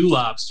blue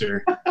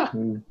lobster.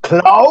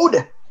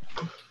 Cloud.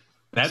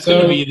 That's So-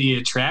 going to be the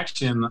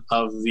attraction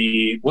of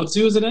the. What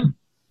zoo is it in?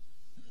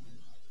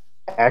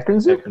 Akron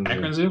Zoo?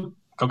 Akron Zoo?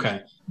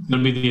 Okay. It's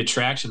going to be the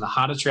attraction, the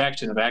hot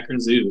attraction of Akron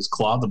Zoo is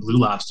Claude, the blue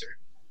lobster.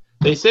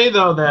 They say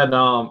though that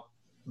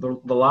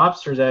the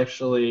lobsters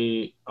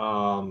actually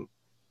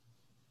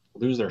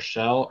lose their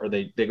shell, or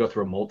they go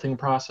through a molting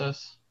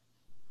process.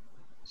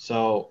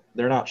 So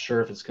they're not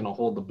sure if it's going to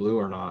hold the blue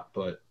or not,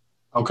 but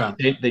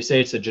Okay. they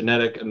say it's a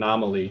genetic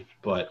anomaly.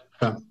 But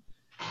Okay.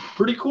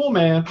 pretty cool,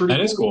 man. Pretty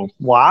That is cool.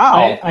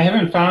 Wow. I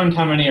haven't found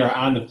how many are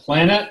on the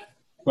planet,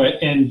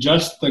 but in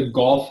just the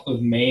Gulf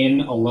of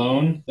Maine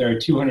alone, there are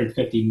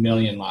 250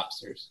 million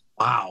lobsters.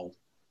 Wow.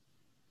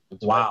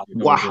 That's Wow. right.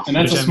 Wow. And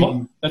that's Which a I small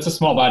mean- that's a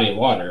small body of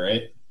water,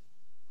 right?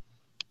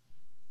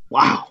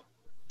 Wow.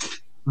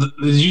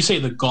 Did you say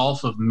the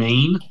Gulf of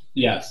Maine?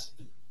 Yes,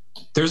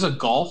 There's a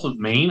Gulf of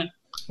Maine?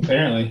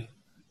 apparently.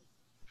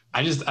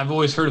 I've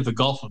always heard of the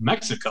Gulf of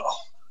Mexico.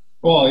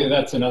 Well,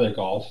 that's another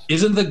Gulf.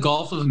 Isn't the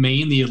Gulf of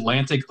Maine the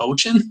Atlantic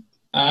Ocean?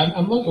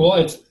 I'm looking.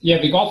 Well,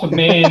 the Gulf of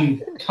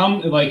Maine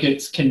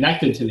it's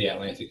connected to the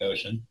Atlantic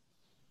Ocean,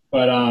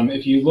 but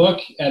if you look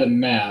at a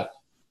map,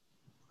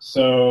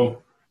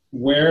 so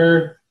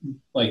where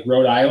like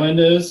Rhode Island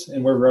is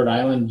and where Rhode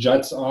Island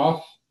juts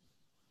off,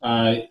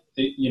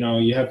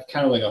 you have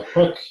kind of like a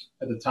hook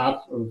at the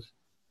top of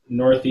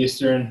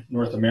northeastern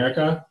North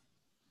America,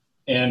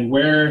 and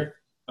where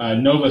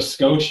Nova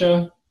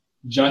Scotia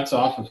juts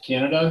off of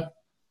Canada.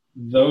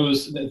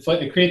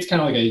 It creates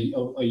kind of like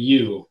a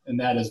U, and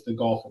that is the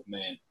Gulf of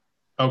Maine.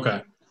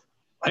 Okay.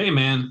 Hey,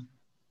 man.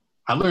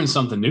 I learned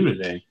something new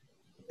today.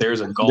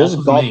 There's a Gulf There's a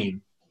of Gulf-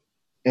 Maine.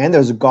 And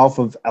there's a Gulf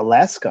of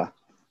Alaska.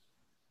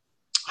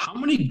 How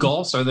many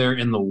Gulfs are there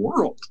in the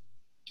world?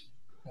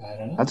 I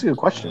don't know. That's a good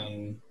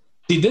question.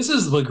 See, this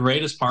is the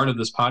greatest part of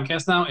this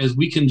podcast now is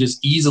we can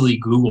just easily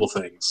Google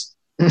things.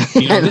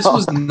 You know, this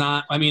was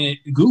not, I mean,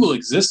 Google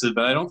existed,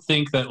 but I don't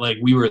think that like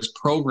we were as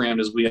programmed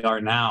as we are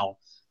now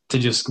to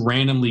just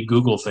randomly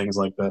Google things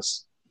like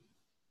this.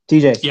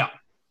 TJ. Yeah.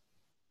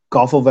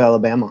 Gulf of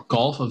Alabama.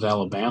 Gulf of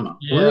Alabama.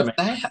 Yeah, Where is man.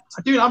 that?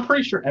 Dude, I'm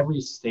pretty sure every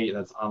state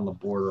that's on the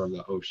border of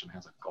the ocean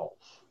has a gulf.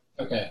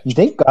 Okay. You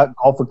think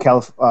Gulf of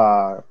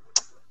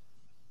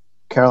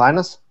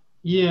Carolinas?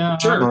 Yeah,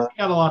 Sure. they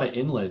got a lot of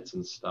inlets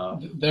and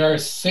stuff There are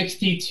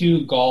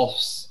 62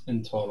 Gulfs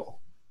in total.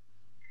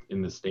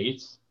 in the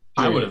States.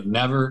 I would have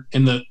never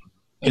in the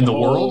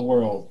whole world.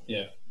 world,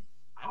 yeah.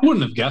 I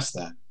wouldn't have guessed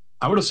that.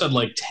 I would have said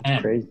like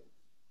 10, Crazy.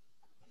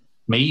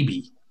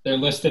 maybe. They're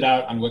listed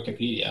out on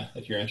Wikipedia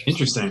if you're interested.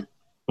 Interesting.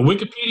 But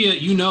Wikipedia,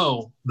 you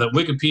know that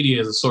Wikipedia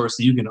is a source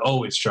that you can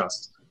always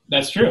trust.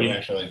 That's true, Yeah.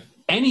 actually.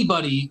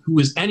 Anybody who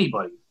is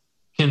anybody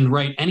can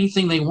write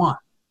anything they want.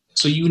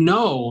 So you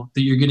know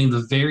that you're getting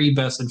the very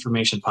best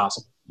information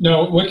possible.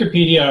 No,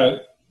 Wikipedia,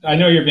 I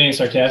know you're being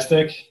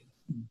sarcastic,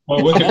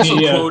 but Also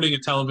Wikipedia, quoting a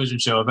television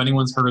show. If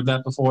anyone's heard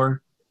that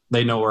before,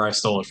 they know where I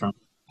stole it from.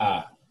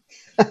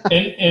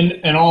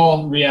 in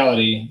all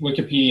reality,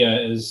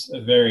 Wikipedia is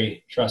a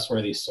very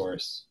trustworthy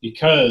source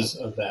because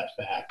of that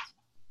fact.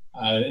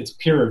 It's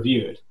peer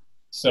reviewed.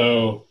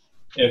 So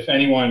if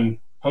anyone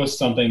posts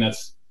something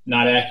that's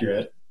not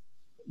accurate,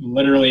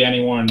 literally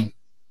anyone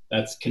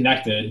that's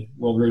connected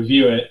will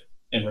review it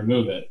and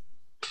remove it.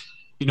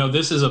 You know,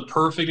 this is a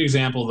perfect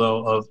example,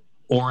 though, of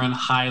Oren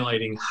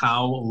highlighting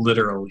how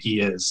literal he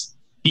is.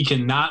 He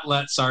cannot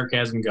let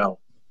sarcasm go.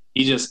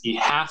 He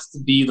has to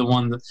be the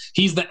one that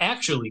he's the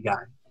actually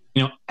guy.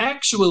 You know,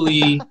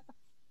 actually,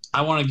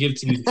 I want to give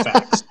to you the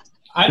facts.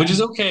 which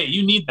is okay.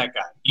 You need that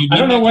guy. I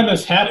don't know when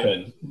this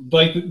happened.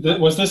 Like,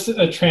 was this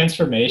a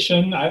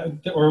transformation,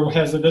 or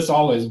has this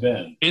always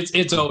been?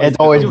 It's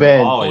always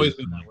been. Always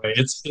been that way.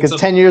 Because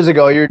 10 years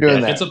ago you were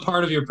doing that. It's a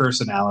part of your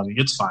personality.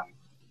 It's fine.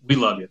 We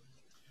love you.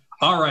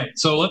 All right,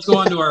 so let's go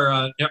on to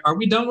our. Are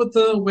we done with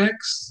the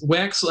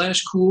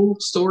wax/cool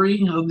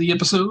story of the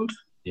episode?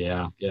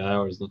 Yeah.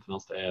 There was nothing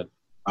else to add.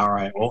 All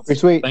right. Well, pretty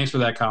sweet. Thanks for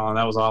that, Colin.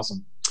 That was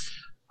awesome.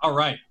 All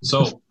right.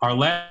 So our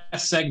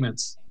last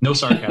segments. No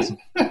sarcasm.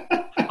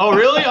 Oh,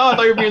 really? Oh, I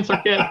thought you were being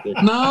sarcastic.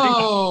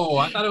 No,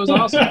 I thought it was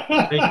awesome.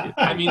 Thank you.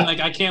 I mean, like,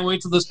 I can't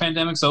wait till this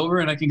pandemic's over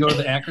and I can go to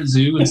the Akron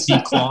Zoo and see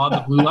Claude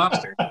the blue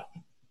lobster.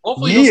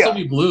 Hopefully he'll still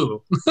be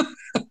blue.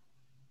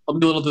 I'll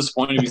be a little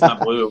disappointed if he's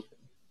not blue.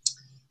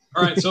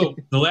 All right, so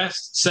the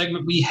last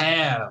segment we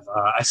have,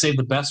 I saved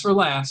the best for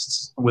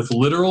last with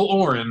literal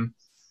Oren,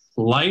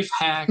 life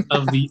hack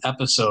of the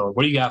episode.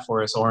 What do you got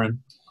for us,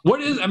 Oren?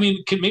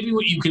 Maybe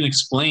what you can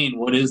explain,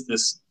 what is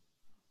this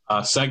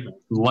segment,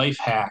 life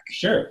hack?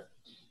 Sure.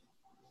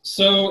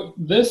 So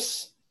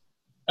this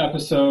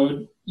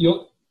episode,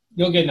 you'll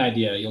get an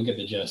idea, you'll get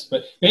the gist.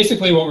 But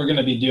basically what we're going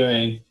to be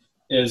doing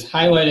is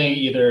highlighting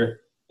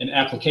either an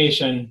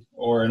application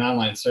or an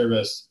online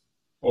service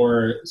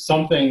or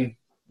something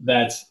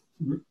that's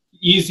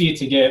easy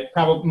to get.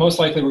 Probably most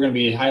likely we're going to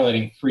be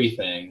highlighting free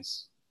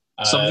things.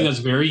 Something that's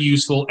very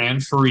useful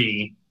and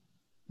free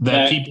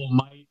that people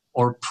might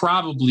or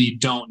probably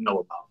don't know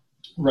about.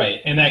 Right,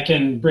 and that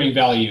can bring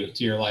value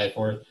to your life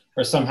or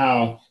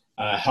somehow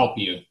help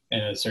you in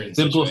a certain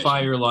Simplify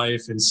situation. your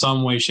life in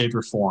some way, shape,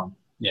 or form.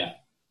 Yeah.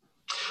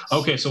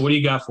 Okay, so what do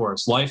you got for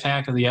us? Life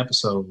hack of the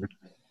episode.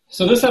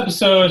 So this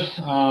episode,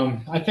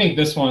 I think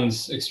this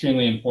one's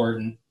extremely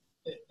important.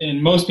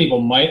 And most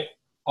people might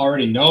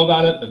already know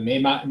about it, but may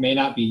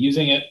not be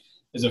using it.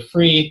 Is a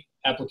free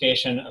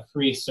application, a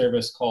free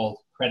service called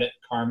Credit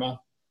Karma.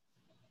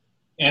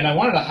 And I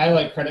wanted to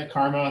highlight Credit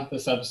Karma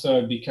this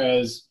episode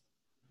because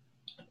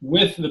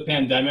with the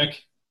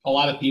pandemic, a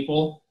lot of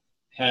people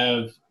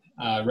have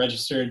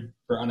registered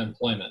for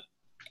unemployment.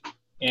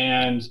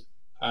 And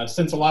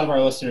since a lot of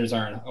our listeners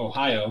are in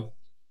Ohio,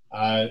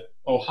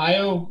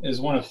 Ohio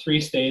is one of 3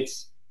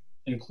 states,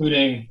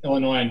 including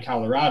Illinois and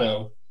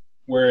Colorado,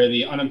 where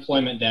the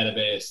unemployment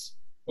database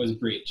was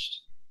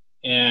breached.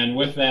 And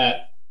with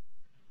that,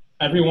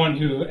 everyone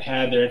who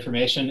had their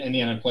information in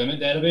the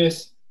unemployment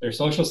database, their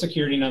social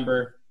security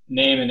number,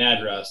 name, and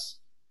address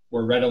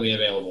were readily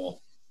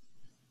available.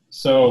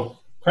 So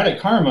Credit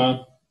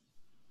Karma,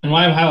 and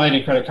why I'm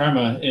highlighting Credit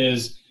Karma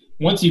is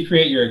once you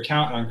create your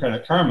account on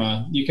Credit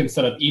Karma, you can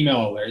set up email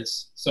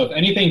alerts. So if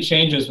anything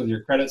changes with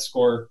your credit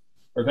score,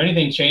 or if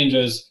anything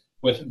changes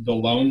with the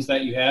loans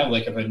that you have,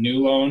 like if a new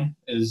loan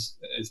is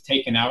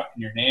taken out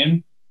in your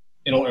name,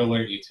 it'll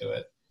alert you to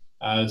it.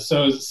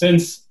 So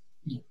since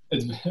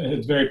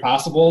it's very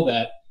possible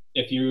that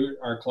if you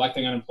are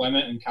collecting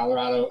unemployment in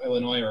Colorado,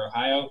 Illinois, or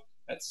Ohio,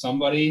 that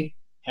somebody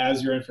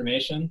has your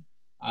information,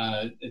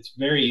 it's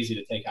very easy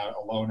to take out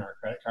a loan or a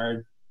credit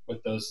card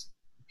with those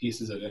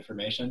pieces of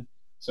information.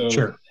 So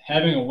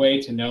having a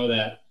way to know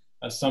that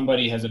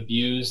somebody has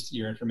abused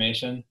your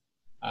information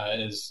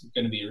is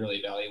going to be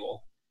really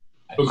valuable.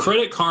 So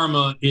Credit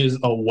Karma is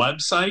a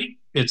website.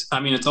 It's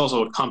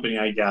also a company,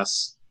 I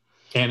guess.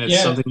 And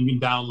it's something you can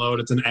download.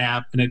 It's an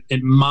app, and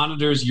it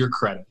monitors your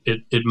credit.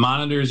 It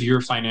monitors your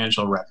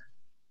financial record.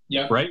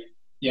 Yeah. Right?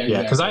 Yeah,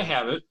 exactly. Because I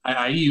have it.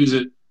 I use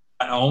it.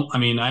 I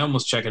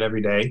almost check it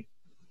every day.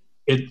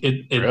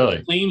 It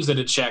really? Claims that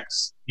it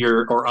checks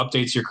or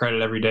updates your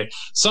credit every day.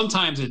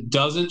 Sometimes it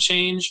doesn't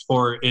change,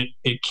 or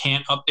it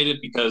can't update it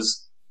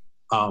because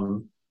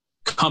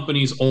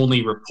companies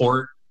only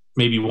report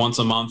maybe once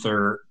a month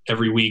or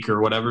every week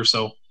or whatever.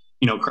 So,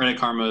 Credit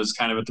Karma is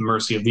kind of at the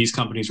mercy of these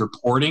companies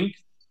reporting.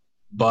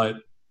 But,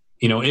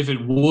 if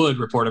it would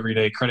report every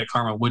day, Credit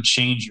Karma would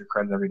change your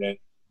credit every day.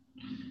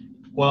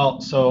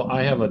 Well, so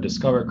I have a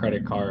Discover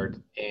credit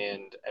card,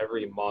 and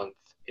every month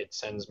it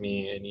sends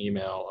me an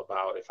email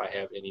about if I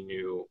have any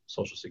new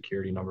Social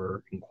Security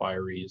number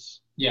inquiries.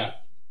 Yeah.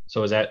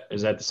 So is that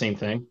the same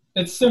thing?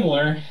 It's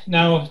similar.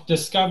 Now,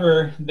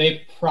 Discover,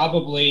 they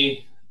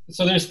probably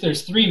so there's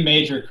 3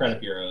 major credit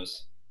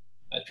bureaus: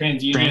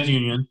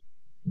 TransUnion,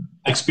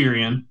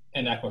 Experian,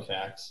 and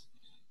Equifax.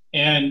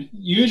 And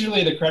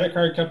usually the credit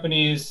card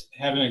companies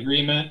have an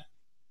agreement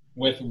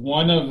with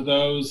one of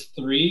those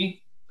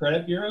 3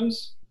 credit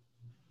bureaus.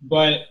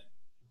 But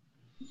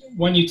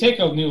when you take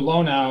a new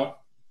loan out,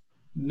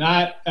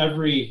 not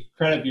every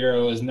credit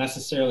bureau is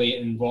necessarily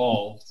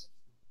involved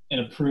in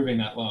approving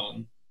that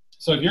loan.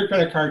 So if your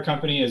credit card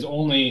company is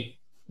only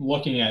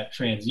looking at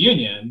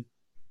TransUnion,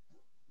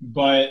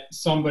 but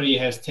somebody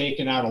has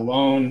taken out a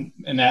loan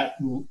and that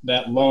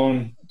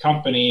loan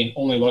company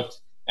only looked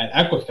at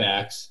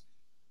Equifax,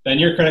 then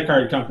your credit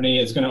card company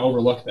is going to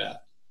overlook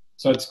that.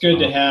 So it's good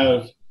to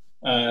have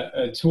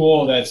a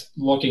tool that's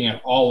looking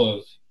at all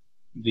of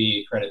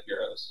the credit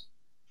bureaus.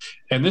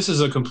 And this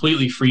is a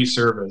completely free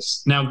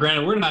service. Now,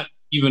 granted, we're not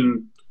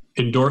even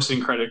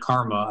endorsing Credit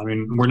Karma. I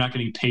mean, we're not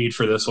getting paid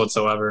for this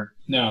whatsoever.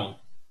 No.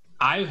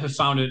 I have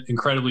found it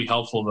incredibly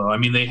helpful, though. I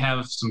mean, they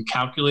have some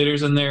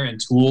calculators in there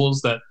and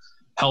tools that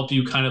help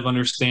you kind of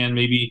understand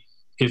maybe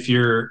if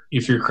your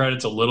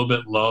credit's a little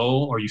bit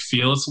low or you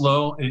feel it's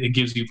low. It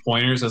gives you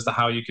pointers as to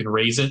how you can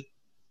raise it.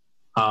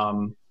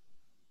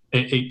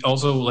 It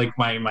also, like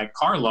my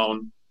car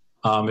loan,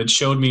 it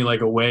showed me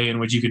like a way in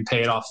which you can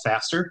pay it off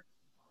faster,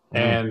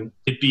 and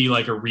it'd be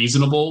like a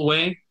reasonable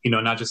way,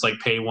 not just like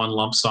pay one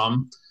lump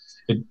sum.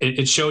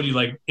 It showed you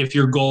like if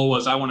your goal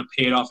was I want to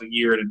pay it off a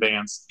year in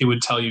advance, it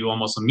would tell you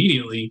almost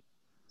immediately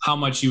how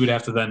much you would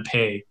have to then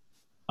pay,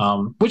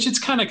 which it's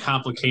kind of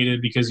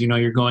complicated because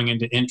you're going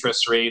into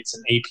interest rates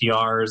and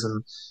APRs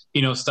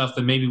and stuff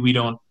that maybe we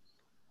don't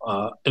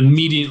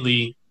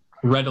immediately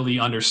readily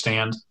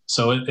understand.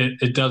 So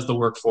it does the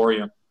work for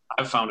you.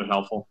 I've found it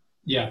helpful.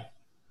 Yeah,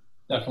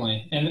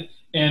 definitely.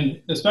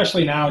 And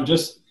especially now,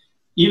 just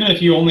even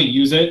if you only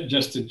use it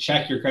just to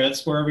check your credit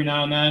score every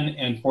now and then,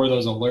 and for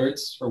those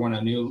alerts for when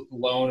a new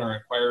loan or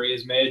inquiry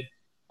is made,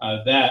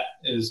 that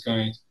is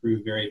going to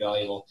prove very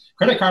valuable.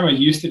 Credit Karma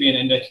used to be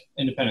an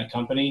independent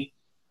company,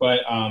 but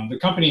the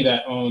company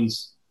that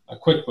owns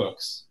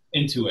QuickBooks,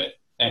 Intuit,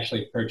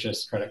 actually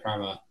purchased Credit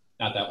Karma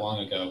not that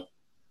long ago.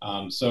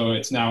 So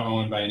it's now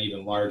owned by an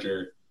even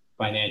larger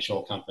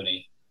financial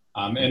company.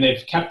 And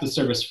they've kept the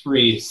service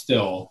free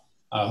still.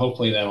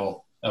 Hopefully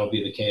that'll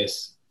be the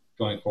case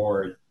going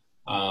forward.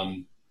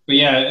 But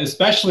yeah,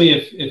 especially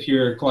if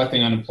you're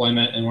collecting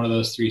unemployment in one of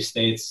those 3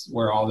 states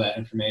where all that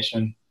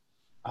information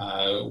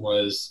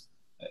was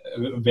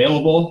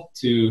available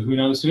to who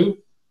knows who.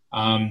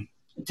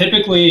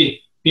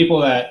 Typically, people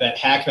that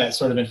hack that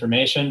sort of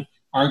information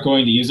aren't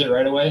going to use it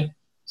right away.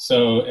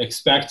 So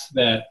expect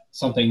that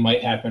something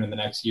might happen in the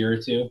next year or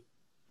 2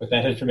 with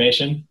that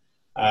information,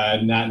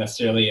 not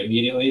necessarily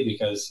immediately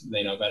because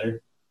they know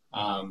better.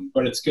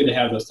 But it's good to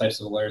have those types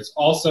of alerts.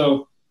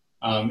 Also,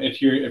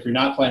 if you're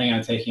not planning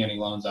on taking any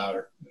loans out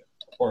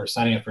or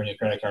signing up for a new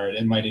credit card,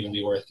 it might even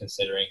be worth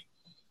considering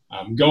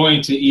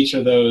going to each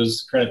of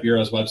those credit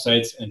bureaus'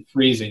 websites and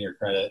freezing your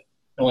credit.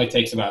 It only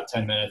takes about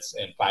 10 minutes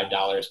and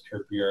 $5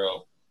 per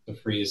bureau to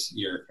freeze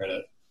your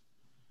credit.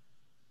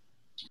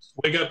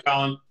 Wake up,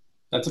 Colin.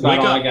 That's about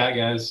all I got,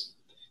 guys.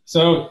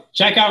 So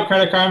check out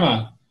Credit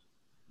Karma.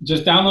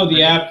 Just download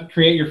the app,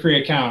 create your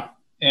free account,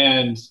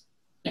 and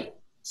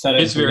set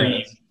it. It's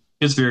very easy.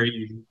 It's very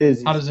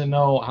easy. How does it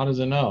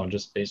know?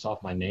 Just based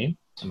off my name?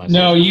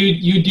 No,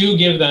 you do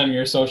give them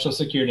your social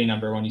security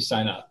number when you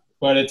sign up,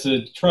 but it's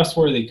a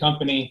trustworthy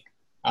company.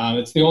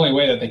 It's the only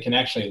way that they can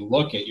actually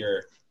look at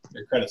your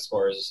credit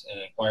scores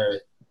and inquire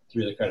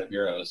through the credit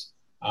bureaus.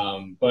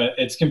 But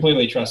it's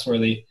completely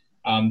trustworthy.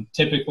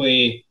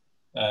 Typically,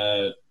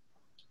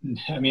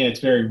 it's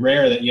very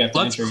rare that you have to.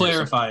 Let's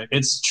clarify.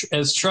 It's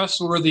as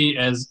trustworthy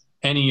as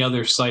any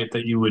other site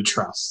that you would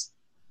trust.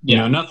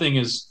 Nothing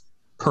is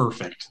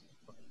perfect.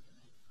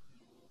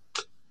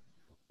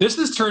 This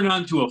has turned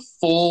on to a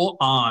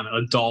full-on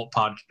adult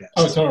podcast.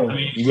 Oh,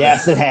 totally.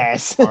 Yes, it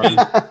has.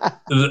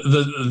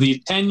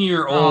 the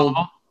 10-year-old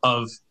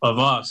of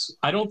us,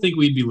 I don't think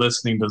we'd be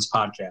listening to this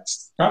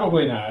podcast.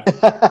 Probably not.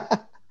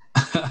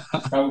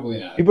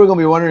 Probably not. People are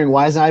gonna be wondering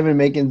why is Ivan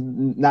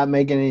not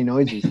making any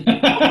noises.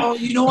 Oh,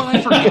 you know what?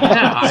 I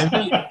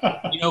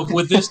forgot.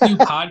 With this new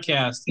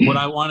podcast, what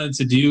I wanted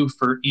to do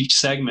for each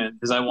segment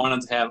is I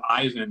wanted to have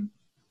Ivan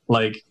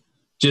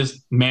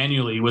just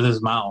manually with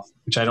his mouth,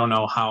 which I don't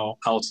know how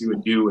else you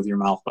would do with your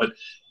mouth, but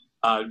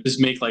just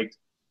make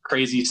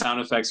crazy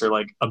sound effects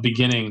or a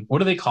beginning. What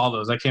do they call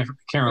those? I can't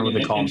remember what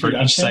they call them for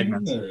each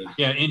segment.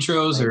 Yeah,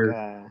 intros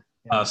or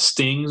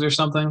stings or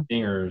something.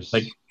 Stingers.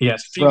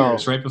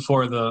 Stingers right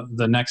before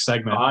the next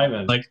segment.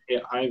 Ivan,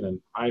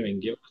 Ivan,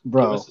 give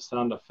us a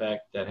sound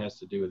effect that has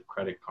to do with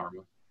Credit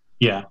Karma.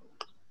 Yeah.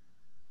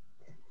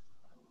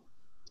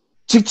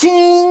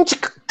 Ching.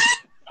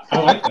 I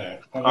like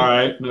that. All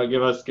right, now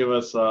give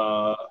us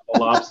a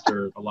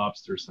lobster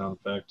sound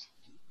effect.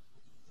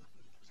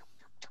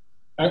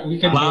 We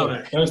can do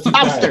it.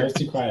 That was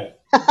too quiet.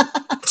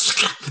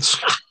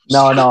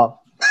 No.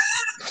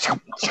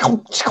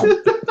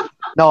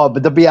 No,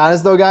 but to be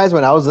honest though, guys,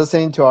 when I was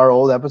listening to our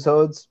old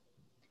episodes,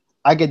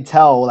 I could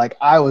tell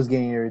I was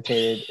getting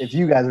irritated if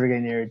you guys were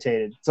getting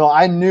irritated. So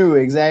I knew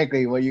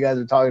exactly what you guys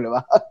were talking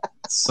about.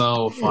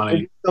 So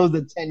funny. Those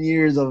the 10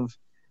 years of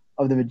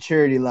the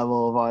maturity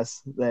level of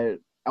us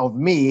of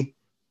me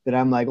that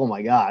I'm like, oh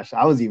my gosh,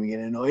 I was even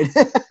getting annoyed.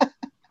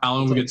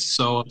 Alan would get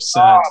so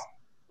upset.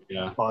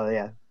 Yeah. Oh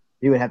yeah.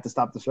 He would have to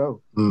stop the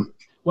show.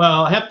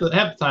 Well, half the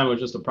time it was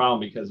just a problem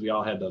because we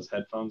all had those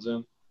headphones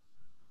in.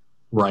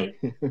 Right.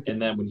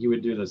 And then when he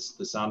would do the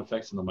sound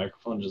effects and the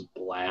microphone just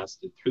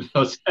blasted through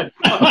those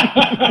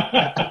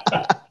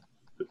headphones.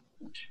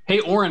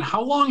 Hey, Oren,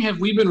 how long have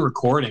we been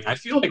recording? I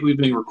feel like we've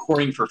been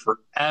recording for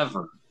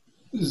forever.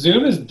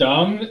 Zoom is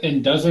dumb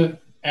and doesn't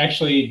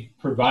actually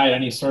provide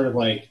any sort of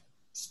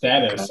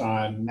status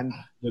on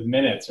the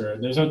minutes, or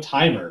there's no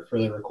timer for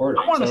the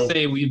recording. I want to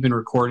say we've been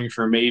recording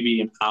for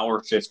maybe an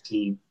hour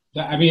 15.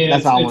 I mean,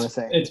 that's all I want to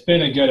say. It's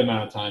been a good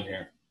amount of time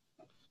here.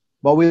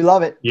 But we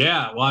love it.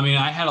 Yeah, well, I mean,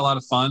 I had a lot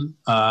of fun.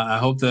 I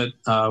hope that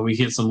we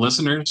hit some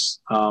listeners.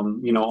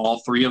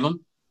 All three of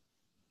them,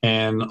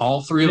 and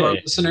all three of our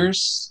Hey.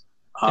 listeners.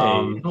 Hey,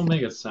 don't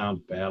make it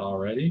sound bad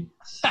already.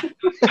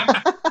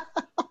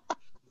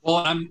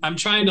 Well, I'm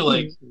trying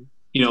to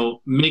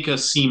make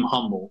us seem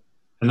humble,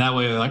 and that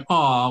way they're like,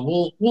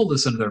 "Oh, we'll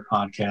listen to their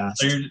podcast."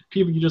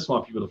 You just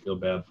want people to feel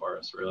bad for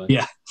us, really.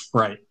 Yeah,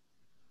 right.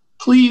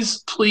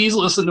 Please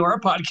listen to our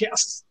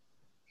podcast.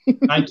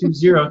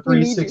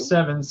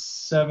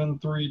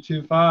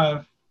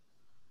 920-367-7325.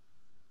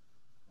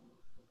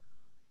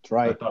 That's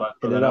right. I thought I'd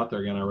throw that out there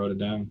again. I wrote it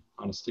down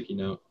on a sticky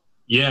note.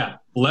 Yeah,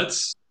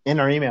 let's. In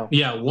our email.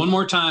 Yeah, one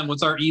more time.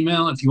 What's our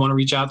email if you want to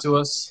reach out to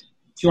us?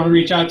 If you want to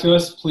reach out to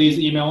us, please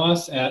email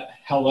us at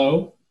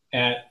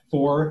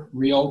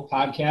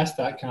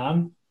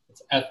hello@forrealpodcast.com.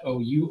 It's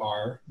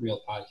FOUR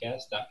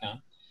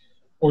realpodcast.com.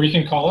 Or you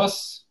can call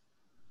us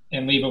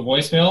and leave a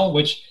voicemail,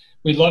 which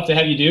we'd love to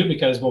have you do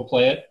because we'll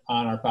play it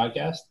on our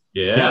podcast.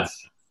 Yeah.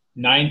 That's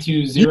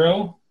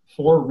 920-4REAL,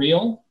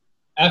 FORREAL.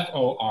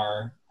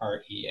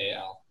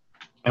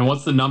 And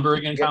what's the number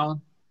again, Colin?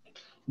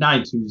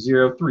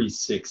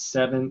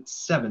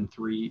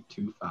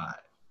 920-367-7325.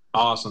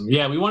 Awesome.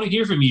 Yeah, we want to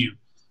hear from you.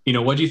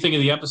 What do you think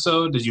of the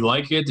episode? Did you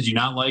like it? Did you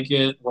not like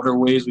it? What are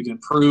ways we can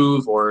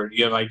improve? Or do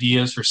you have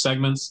ideas for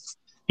segments?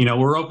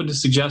 We're open to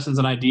suggestions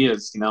and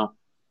ideas.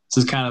 This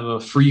is kind of a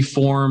free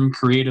form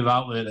creative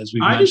outlet, as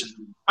we've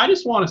mentioned. I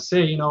just want to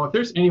say, if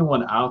there's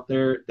anyone out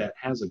there that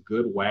has a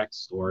good whack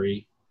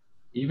story,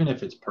 even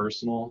if it's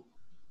personal,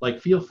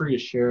 feel free to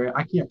share it.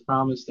 I can't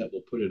promise that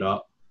we'll put it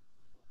up,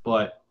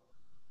 but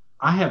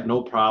I have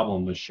no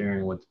problem with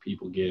sharing what the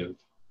people give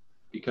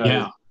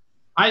because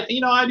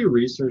I do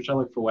research. I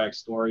look for whack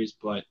stories,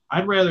 but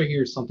I'd rather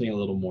hear something a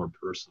little more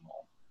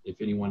personal.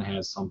 If anyone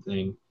has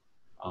something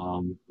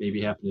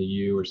maybe happened to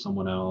you or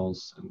someone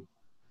else, and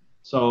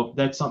so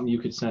that's something you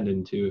could send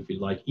in too if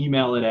you'd like.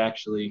 Email it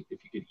actually,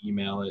 if you could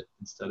email it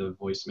instead of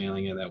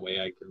voicemailing it. That way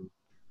I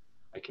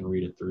can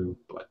read it through.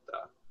 But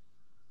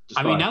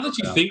now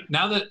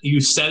that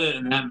you said it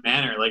in that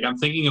manner, I'm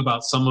thinking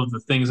about some of the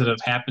things that have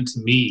happened to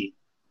me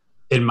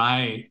in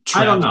my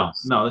I don't know.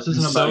 No, this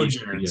isn't about you.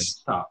 sojourns.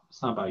 Stop.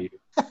 It's not about you.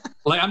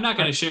 I'm not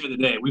going to share the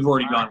day. We've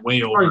already gone way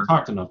We've over. already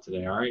talked enough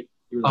today. All right.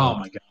 Oh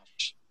my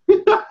gosh.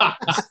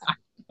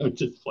 I'm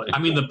just playing. I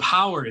mean, the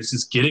power is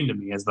just getting to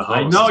me as the host.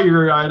 I know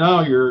you're.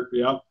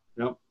 Yep.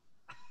 Don't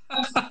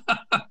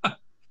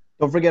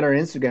forget our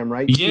Instagram,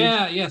 right?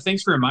 Yeah.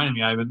 Thanks for reminding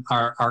me, Ivan.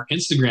 Our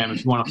Instagram,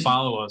 if you want to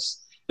follow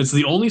us, it's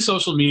the only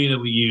social media that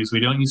we use. We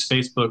don't use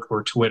Facebook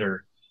or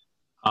Twitter.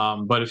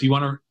 But if you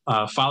want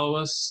to follow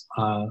us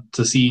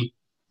to see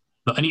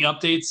any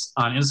updates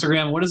on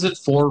Instagram, what is it?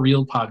 For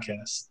Real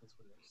Podcast.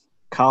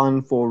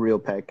 Colin For Real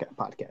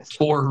Podcast.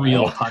 For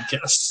Real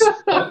Podcast.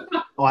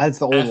 Oh, that's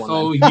the old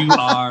one.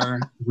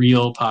 FOUR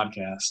Real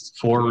Podcast.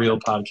 For Real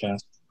Podcast.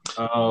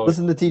 Oh,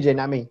 Listen to TJ,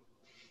 not me.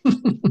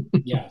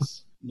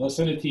 Yes.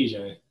 Listen to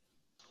TJ.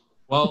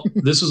 Well,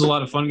 this was a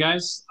lot of fun,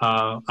 guys.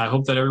 I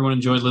hope that everyone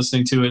enjoyed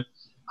listening to it.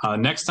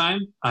 Next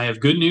time, I have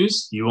good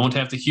news. You won't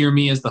have to hear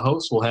me as the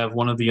host. We'll have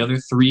one of the other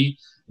three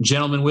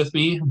gentlemen with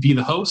me be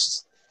the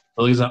host.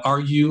 We're going to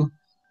argue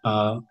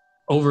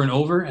over and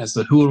over as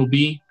to who it'll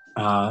be.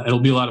 It'll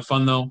be a lot of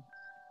fun, though.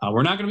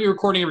 We're not going to be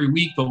recording every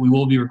week, but we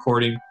will be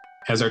recording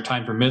as our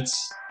time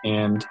permits.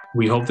 And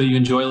we hope that you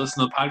enjoy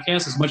listening to the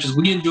podcast as much as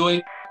we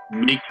enjoy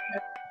making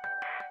it.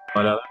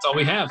 But that's all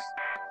we have.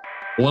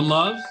 One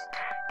love.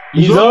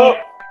 Ease up.